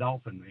doesn't love a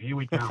dolphin? Here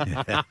we come.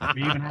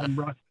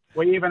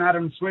 We even had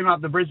them swim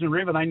up the Brisbane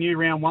River. They knew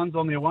round one's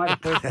on their way. The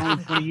first time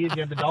in 20 years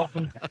you had the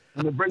Dolphins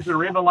in the Brisbane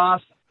River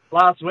last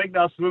week. They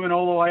were swimming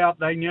all the way up.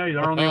 They knew.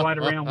 They're on their way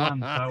to round one.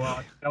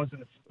 So that was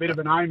a bit of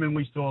an omen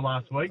we saw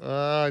last week.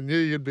 I knew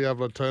you'd be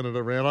able to turn it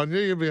around. I knew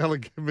you'd be able to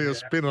give me a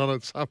spin on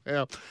it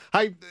somehow.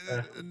 Hey,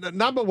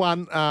 number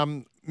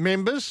one,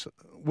 members,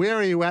 where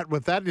are you at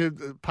with that?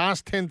 You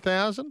past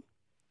 10,000?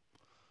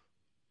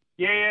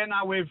 Yeah,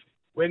 no,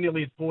 we're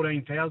nearly at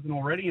 14,000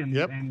 already, and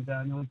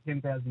nearly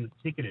 10,000 is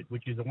ticketed,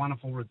 which is a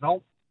wonderful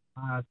result,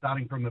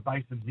 starting from a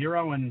base of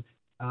 0. And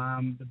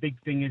the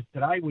big thing is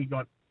today we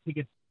got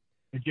tickets,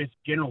 just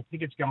general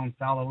tickets go on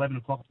sale 11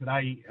 o'clock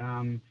today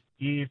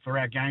here for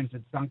our games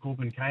at Suncorp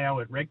and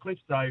KO at Redcliffe.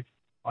 So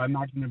I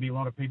imagine there'll be a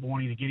lot of people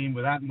wanting to get in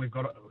with that, and we've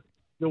got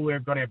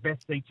our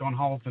best seats on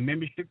hold for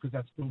membership because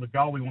that's still the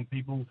goal. We want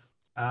people,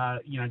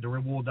 to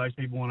reward those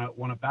people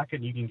want to back it.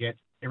 And you can get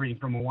everything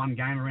from a 1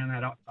 game around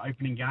that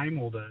opening game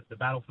or the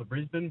Battle for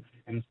Brisbane,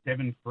 and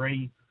 7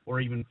 free or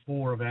even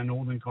 4 of our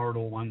Northern Corridor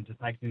one to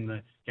take in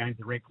the games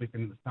at Redcliffe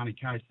and the Sunny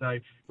Coast. So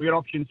we got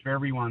options for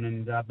everyone,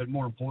 and but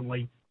more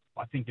importantly,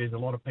 I think there's a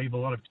lot of people,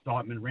 a lot of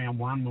excitement round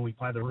one when we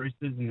play the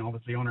Roosters, and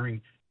obviously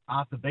honouring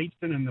Arthur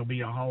Beeston, and there'll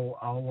be a whole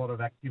lot of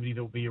activity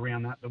that will be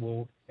around that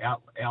will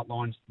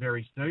outline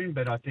very soon.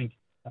 But I think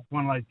that's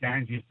one of those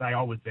games you say,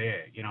 I was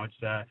there.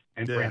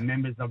 For our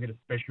members, they'll get a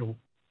special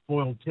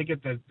foiled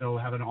ticket that they'll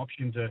have an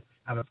option to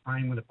have a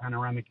frame with a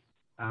panoramic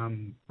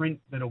print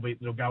that'll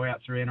go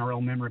out through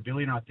NRL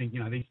memorabilia. And I think,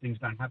 these things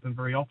don't happen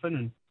very often,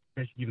 and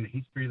especially given the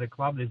history of the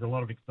club, there's a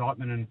lot of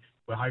excitement, and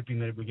we're hoping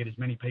that we get as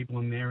many people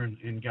in there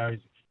and go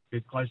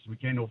as close as we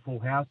can to a full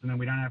house, and then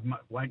we don't have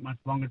wait much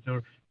longer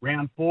to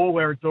round 4,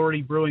 where it's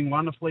already brewing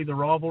wonderfully, the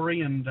rivalry.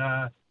 And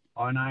I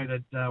know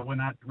that when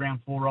that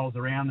round 4 rolls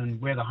around,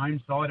 and we're the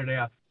home side at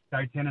our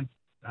co-tenants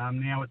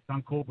now at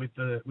Suncorp with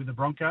the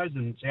Broncos,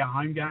 and it's our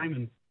home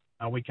game,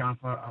 and we can't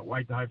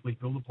wait to hopefully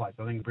fill the place.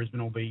 I think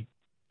Brisbane will be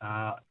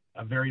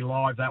very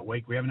live that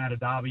week. We haven't had a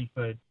derby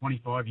for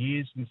 25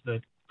 years since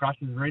the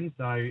Crushers were in,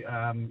 so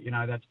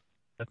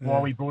that's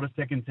why we brought a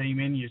second team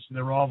in. You see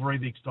the rivalry,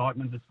 the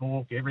excitement, the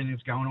talk, everything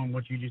that's going on,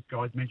 what you just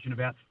guys mentioned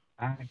about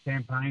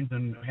campaigns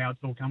and how it's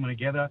all coming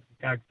together.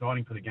 How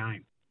exciting for the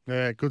game.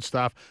 Yeah, good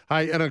stuff.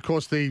 Hey, and of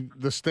course the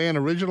Stan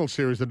Original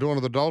Series, The Dawn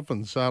of the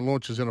Dolphins,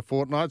 launches in a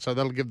fortnight, so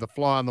that'll give the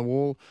fly on the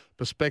wall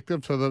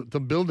perspective to the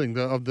building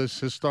of this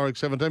historic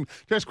 17.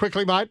 Just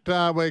quickly, mate,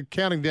 we're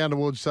counting down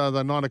towards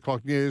the 9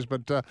 o'clock news,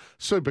 but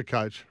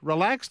Supercoach,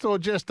 relaxed or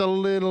just a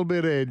little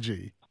bit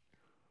edgy?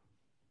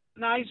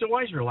 No, he's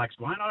always relaxed,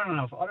 Wayne. I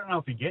don't know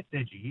if he gets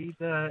edgy.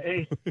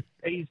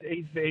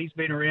 He's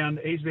been around.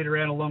 He's been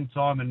around a long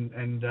time,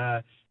 and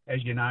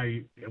as you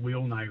know, we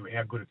all know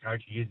how good a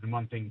coach he is. And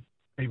one thing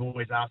people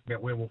always ask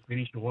about where we'll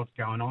finish or what's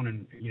going on.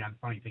 And the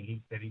funny thing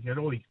he said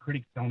all these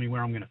critics tell me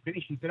where I'm going to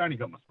finish. He said I only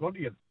got my squad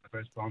together for the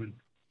first time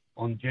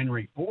on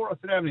January 4. I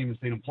said I haven't even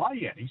seen him play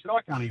yet. He said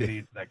I can't even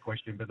answer that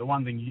question. But the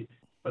one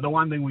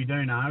thing we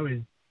do know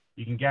is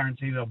you can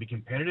guarantee they'll be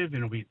competitive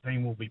and it'll be a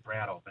team we'll be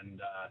proud of. And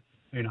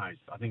who knows?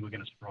 I think we're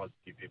going to surprise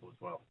a few people as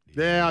well.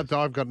 Yeah,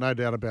 I've got no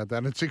doubt about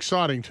that. It's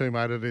exciting too,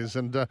 mate. It is.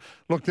 And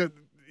look,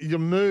 you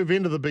move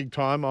into the big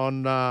time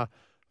on.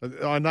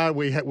 I know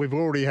we've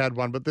already had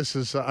one, but this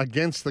is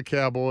against the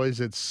Cowboys.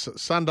 It's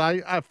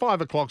Sunday,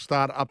 5 o'clock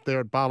start up there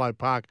at Barlow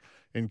Park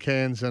in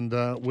Cairns, and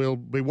we'll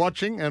be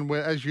watching. And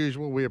as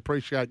usual, we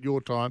appreciate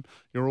your time.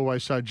 You're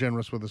always so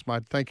generous with us,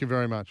 mate. Thank you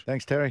very much.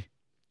 Thanks, Terry.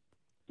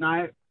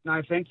 No,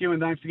 thank you.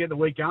 And don't forget the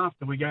week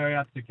after we go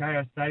out to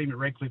KO Stadium at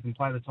Redcliffe and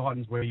play the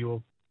Titans, where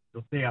you'll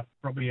see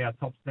probably our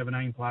top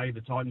 17 play.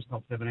 The Titans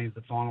top 17 is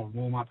the final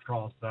warm-up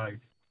trial. So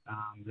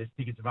there's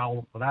tickets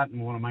available for that, and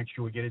we want to make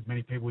sure we get as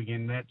many people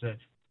again there to,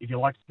 if you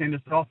like, to send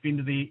us off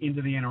into the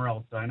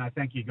NRL. So no,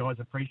 thank you guys,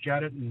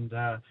 appreciate it, and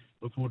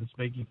look forward to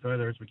speaking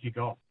further as we kick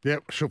off.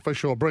 Yep, sure, for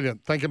sure,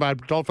 brilliant. Thank you,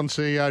 mate. Dolphin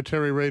CEO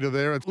Terry Reader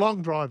there. It's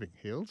long driving,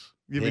 Heels.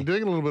 You've been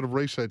doing a little bit of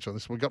research on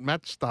this. We've got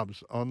Matt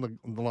Stubbs on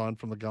the line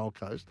from the Gold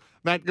Coast.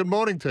 Matt, good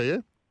morning to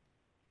you.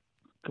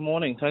 Good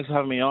morning. Thanks for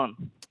having me on.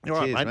 All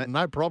right, mate.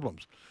 No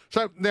problems.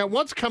 So now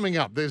what's coming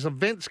up? There's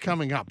events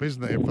coming up,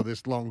 isn't there, for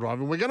this long drive?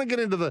 And we're going to get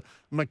into the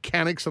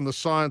mechanics and the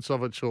science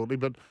of it shortly,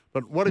 but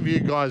what have you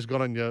guys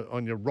got on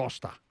your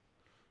roster?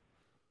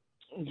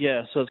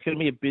 Yeah, so it's going to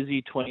be a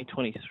busy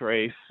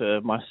 2023 for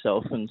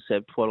myself and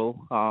Seb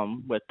Twaddle.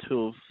 We're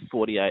 2 of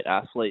 48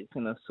 athletes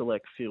in a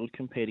select field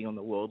competing on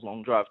the World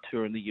Long Drive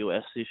Tour in the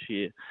US this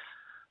year.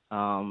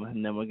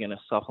 And then we're going to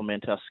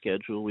supplement our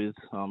schedule with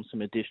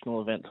some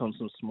additional events on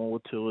some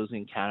smaller tours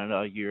in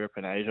Canada, Europe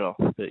and Asia.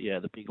 But yeah,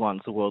 the big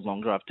one's the World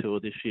Long Drive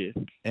Tour this year.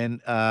 And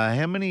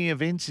how many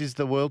events is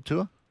the World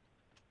Tour?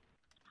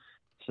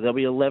 So there'll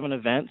be 11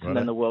 events and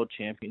then the World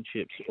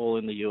Championships all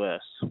in the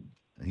US.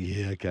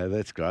 Yeah, okay,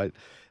 that's great.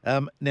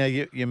 Now,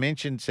 you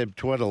mentioned Seb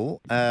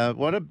Twaddle.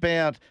 What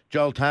about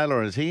Joel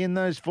Taylor? Is he in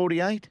those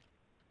 48?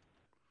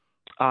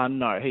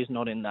 No, he's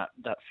not in that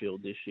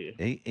field this year.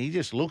 He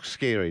just looks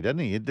scary, doesn't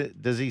he?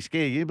 Does he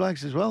scare you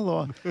blokes as well?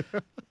 Or?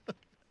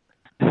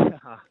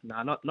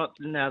 No, not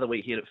now that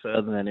we hit it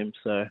further than him,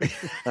 so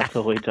that's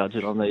all we judge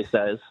it on these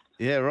days.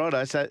 Yeah,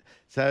 righto.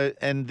 So,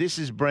 and this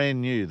is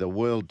brand new, the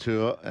World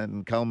Tour,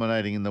 and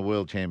culminating in the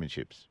World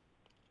Championships.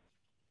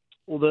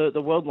 Well,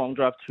 the World Long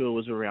Drive Tour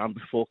was around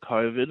before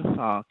COVID.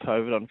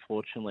 COVID,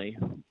 unfortunately,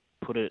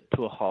 put it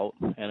to a halt,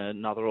 and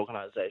another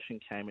organisation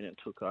came in and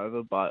took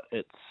over, but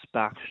it's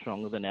back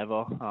stronger than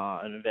ever.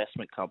 An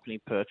investment company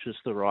purchased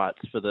the rights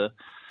for the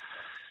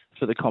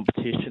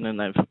competition, and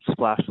they've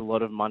splashed a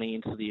lot of money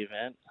into the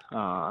event,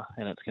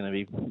 and it's going to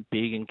be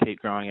big and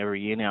keep growing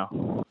every year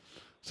now.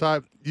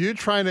 So you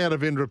train out of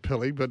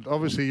Indooroopilly, but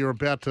obviously you're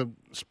about to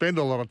spend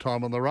a lot of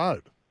time on the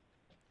road.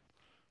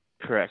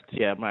 Correct,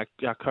 yeah.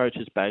 Our coach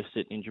is based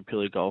at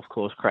Indooroopilly Golf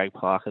Course, Craig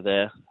Parker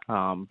there.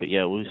 But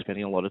yeah, we'll be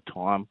spending a lot of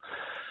time,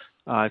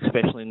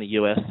 especially in the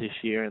US this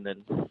year, and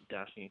then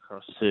dashing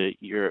across to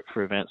Europe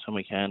for events when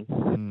we can.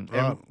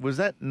 Was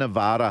that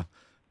Nevada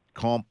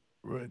comp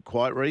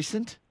quite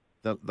recent?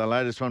 The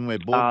latest one where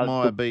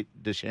Borgmeyer beat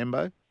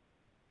DeChambeau?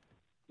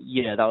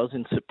 Yeah, that was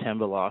in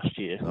September last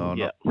year. Oh,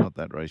 not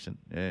that recent.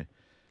 Yeah.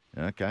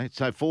 Okay,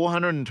 so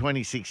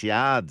 426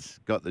 yards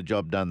got the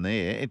job done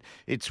there.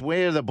 It's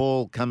where the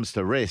ball comes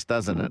to rest,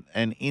 doesn't it?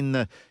 And in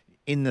the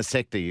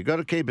sector, you've got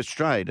to keep it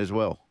straight as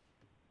well.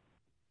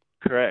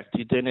 Correct.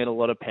 You do need a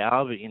lot of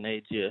power, but you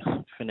need your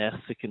finesse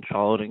to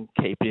control it and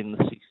keep it in the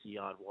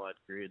 60-yard wide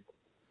grid.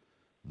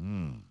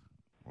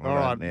 All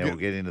right. Now we'll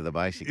get into the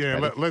basics.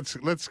 Yeah,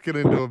 let's get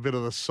into a bit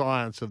of the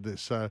science of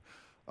this. So,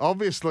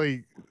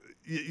 obviously,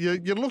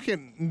 you're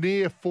looking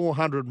near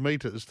 400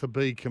 metres to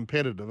be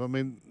competitive. I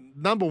mean,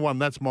 number one,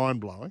 that's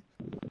mind-blowing.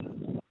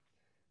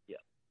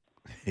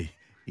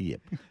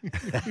 Yep.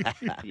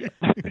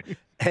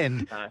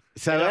 And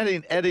so at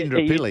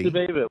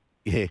Indooroopilly,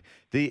 yeah.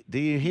 Do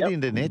you hit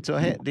into nets,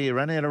 or do you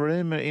run out of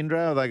room at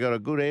Indra? Have they got a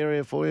good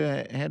area for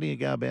you? How do you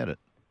go about it?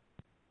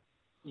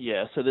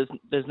 Yeah, so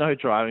there's no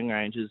driving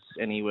ranges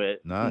anywhere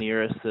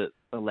near us that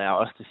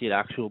allow us to hit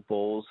actual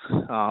balls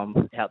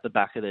out the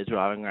back of their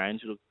driving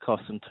range. It'll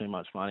cost them too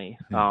much money.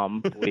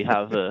 We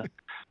have a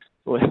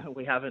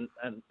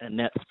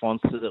net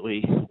sponsor that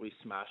we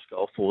smash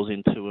golf balls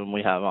into, and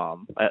we have a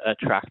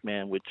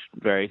TrackMan which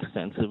very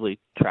extensively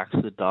tracks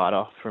the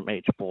data from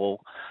each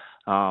ball.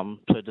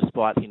 So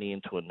despite hitting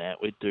into a net,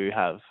 we do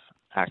have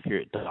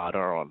accurate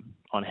data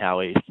on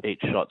how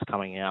each shot's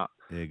coming out.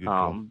 Yeah, good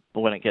call. But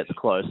when it gets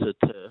closer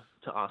to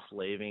us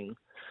leaving,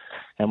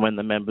 and when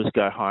the members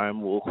go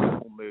home, we'll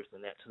move the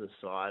net to the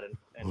side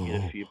and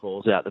hit a few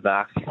balls out the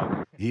back.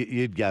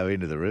 You'd go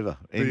into the river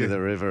at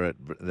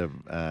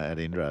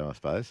Indro, I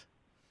suppose.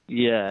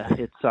 Yeah,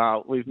 it's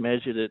we've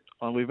measured it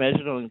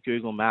on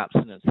Google Maps,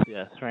 and it's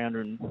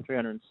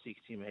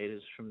 360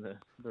 meters from the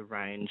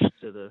range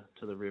to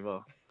the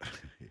river.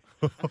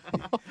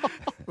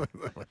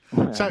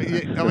 So I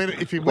mean,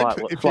 if you went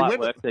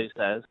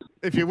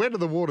to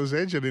the water's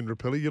edge at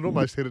Indooroopilly, you'd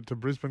almost head it to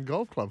Brisbane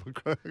Golf Club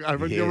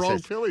over at your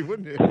old Philly,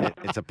 wouldn't you?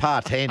 It's a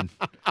par 10.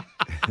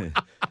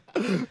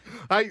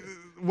 Hey,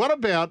 what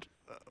about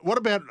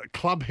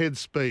club head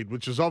speed,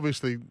 which is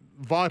obviously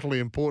vitally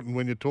important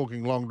when you're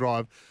talking long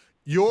drive?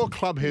 Your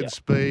club head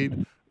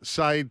speed,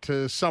 say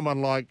to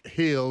someone like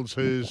Heels,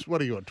 who's what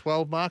are you, a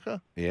 12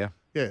 marker? Yeah.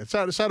 Yeah.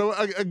 So to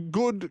a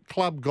good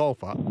club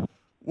golfer,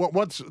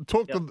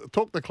 talk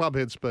the club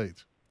head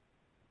speeds.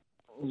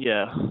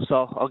 Yeah,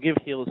 so I'll give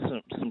Heels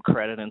some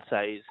credit and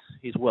say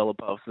he's well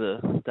above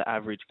the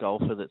average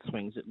golfer that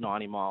swings at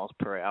 90 miles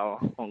per hour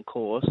on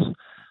course.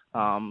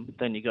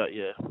 Then you got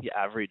your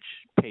average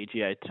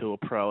PGA Tour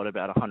pro at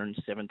about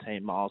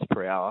 117 miles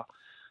per hour.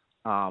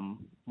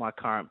 My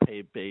current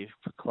PB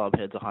for club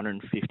head's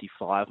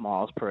 155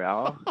 miles per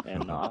hour,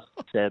 and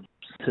Seb's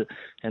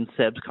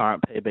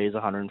current PB is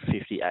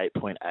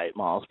 158.8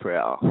 miles per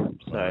hour.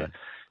 So.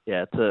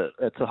 Yeah,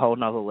 it's a whole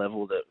nother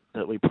level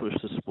that we push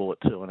the sport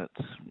to, and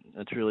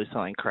it's really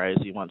something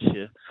crazy once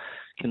you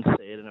can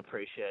see it and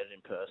appreciate it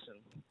in person.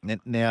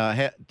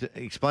 Now,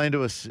 explain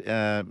to us.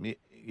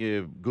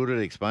 You're good at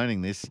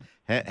explaining this.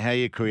 How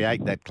you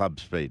create that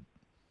club speed,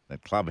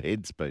 that club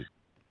head speed.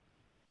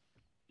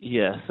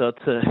 Yeah, so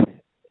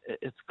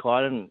it's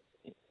quite an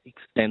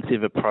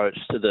extensive approach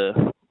to the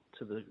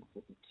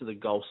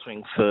golf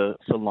swing for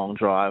long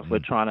drive. We're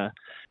trying to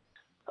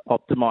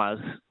optimize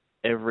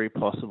every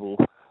possible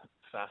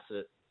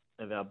facet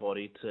of our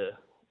body to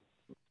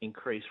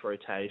increase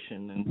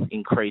rotation and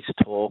increase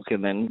torque,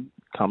 and then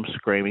come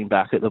screaming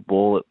back at the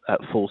ball at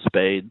full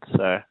speed.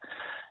 So,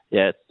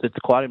 yeah, it's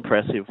quite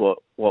impressive what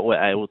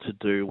we're able to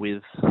do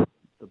with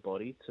the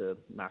body to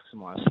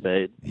maximise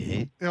speed.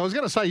 Yeah, I was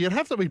going to say, you'd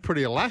have to be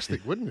pretty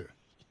elastic, wouldn't you?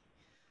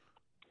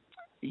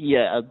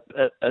 Yeah,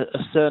 a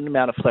certain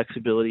amount of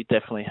flexibility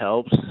definitely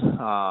helps.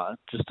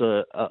 Just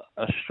a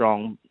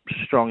strong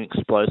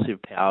explosive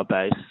power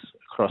base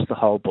across the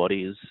whole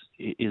body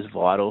is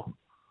vital.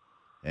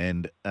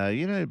 And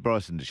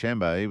Bryson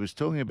DeChambeau, he was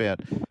talking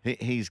about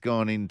he's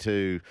gone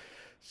into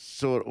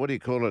sort of, what do you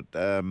call it,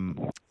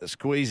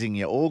 squeezing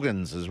your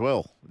organs as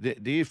well.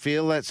 Do you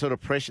feel that sort of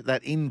pressure,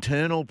 that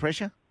internal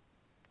pressure?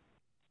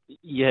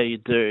 Yeah, you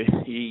do.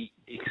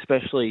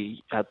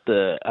 Especially at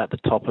the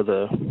top of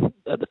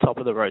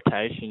the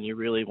rotation, you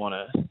really want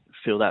to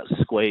feel that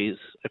squeeze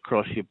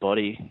across your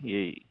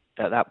body.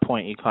 At that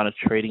point, you're kind of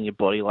treating your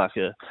body like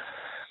a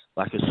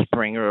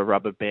spring or a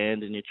rubber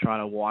band, and you're trying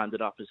to wind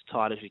it up as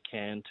tight as you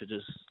can to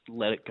just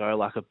let it go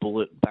like a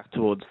bullet back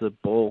towards the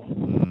ball.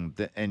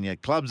 And your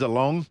clubs are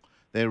long.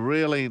 They're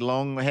really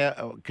long.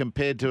 How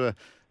compared to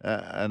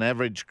an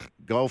average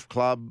golf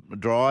club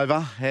driver,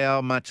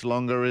 how much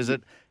longer is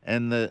it?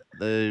 And the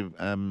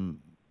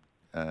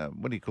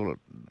what do you call it?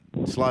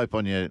 Slope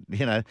on your,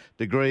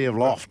 degree of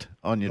loft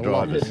on your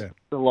drivers.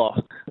 The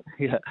loft,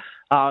 yeah.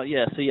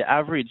 So your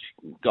average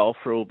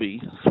golfer will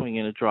be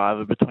swinging a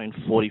driver between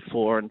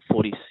 44 and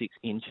 46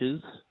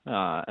 inches,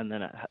 and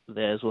then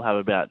theirs will have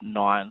about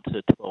 9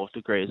 to 12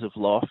 degrees of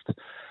loft.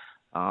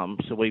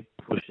 So we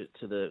push it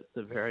to the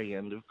very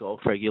end of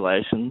golf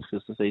regulations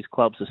because these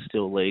clubs are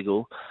still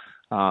legal.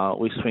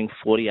 We swing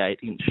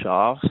 48-inch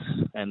shafts,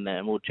 and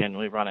then we'll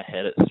generally run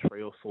ahead at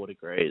 3 or 4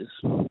 degrees.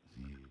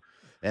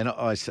 And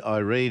I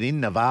read in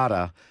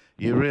Nevada,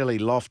 you really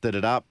lofted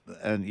it up,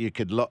 and you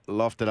could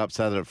loft it up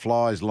so that it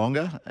flies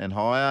longer and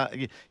higher.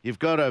 You've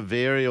got to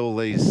vary all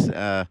these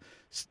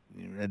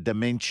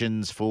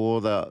dimensions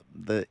for the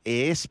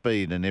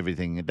airspeed and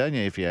everything, don't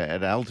you, if you're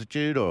at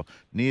altitude or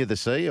near the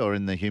sea or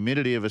in the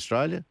humidity of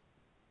Australia?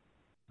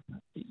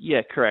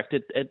 Yeah, correct.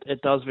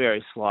 It does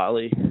vary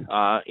slightly.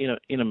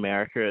 In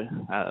America,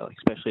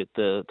 especially at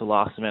the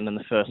last event and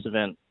the first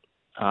event,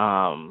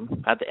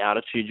 at the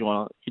altitude,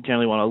 you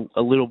generally want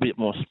a little bit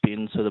more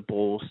spin so the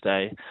ball will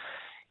stay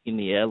in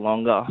the air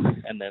longer,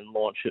 and then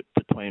launch it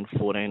between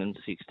 14 and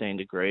 16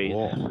 degrees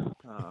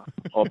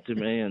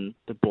optimally, and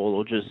the ball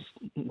will just.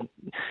 It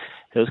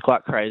was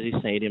quite crazy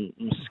seeing him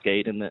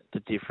Mesquite and the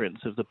difference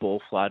of the ball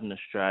flight in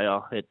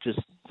Australia. It just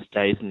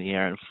stays in the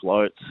air and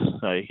floats.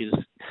 So he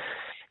just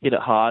hit it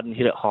hard and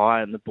hit it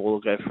high, and the ball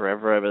will go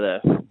forever over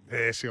there.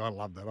 Yeah, see, I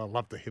love that. I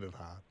love to hit it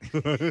hard.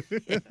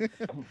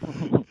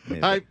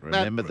 Hey,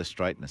 remember the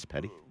straightness,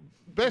 Paddy.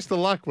 Best of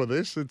luck with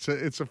this.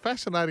 It's a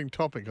fascinating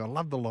topic. I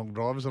love the long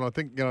drivers, and I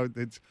think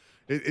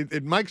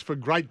it makes for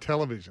great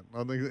television.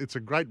 I think it's a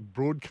great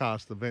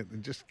broadcast event,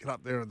 and just get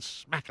up there and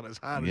smack it as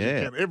hard as you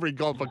can. Every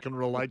golfer can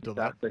relate to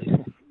that.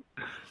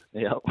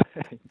 Yeah.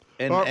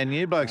 And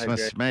you blokes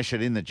must smash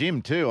it in the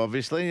gym too,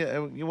 obviously.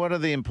 What are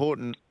the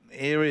important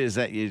areas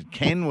that you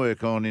can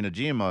work on in a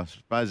gym? I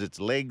suppose it's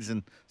legs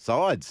and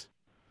sides.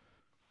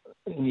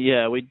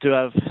 Yeah, we do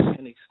have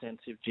an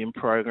extensive gym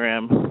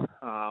program.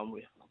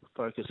 We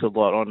focus a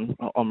lot on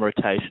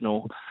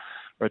rotational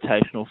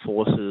rotational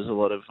forces, a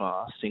lot of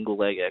single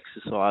leg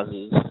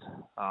exercises,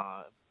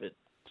 but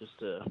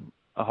just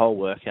a whole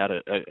workout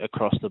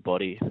across the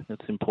body.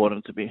 It's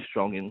important to be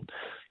strong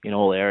in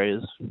all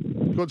areas.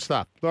 Good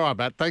stuff. All right,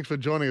 Matt. Thanks for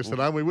joining us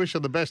today. We wish you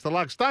the best of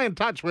luck. Stay in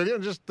touch with you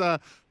and just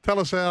tell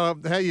us how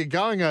you're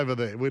going over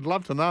there. We'd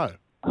love to know.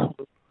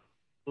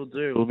 We'll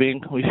do.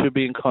 We should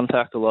be in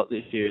contact a lot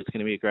this year. It's going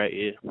to be a great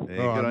year.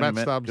 Yeah, All right, Matt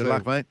Stubbs. Good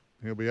luck, mate.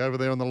 He'll be over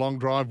there on the Long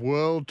Drive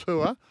World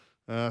Tour,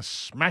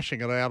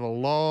 smashing it out a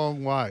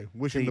long way.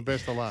 Wishing the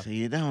best of luck. So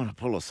you don't want to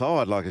pull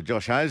aside like a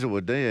Josh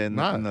Hazelwood, do you? In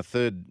the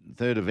third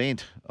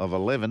event of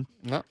 11.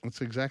 No,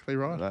 that's exactly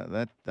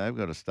right. They've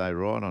got to stay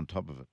right on top of it.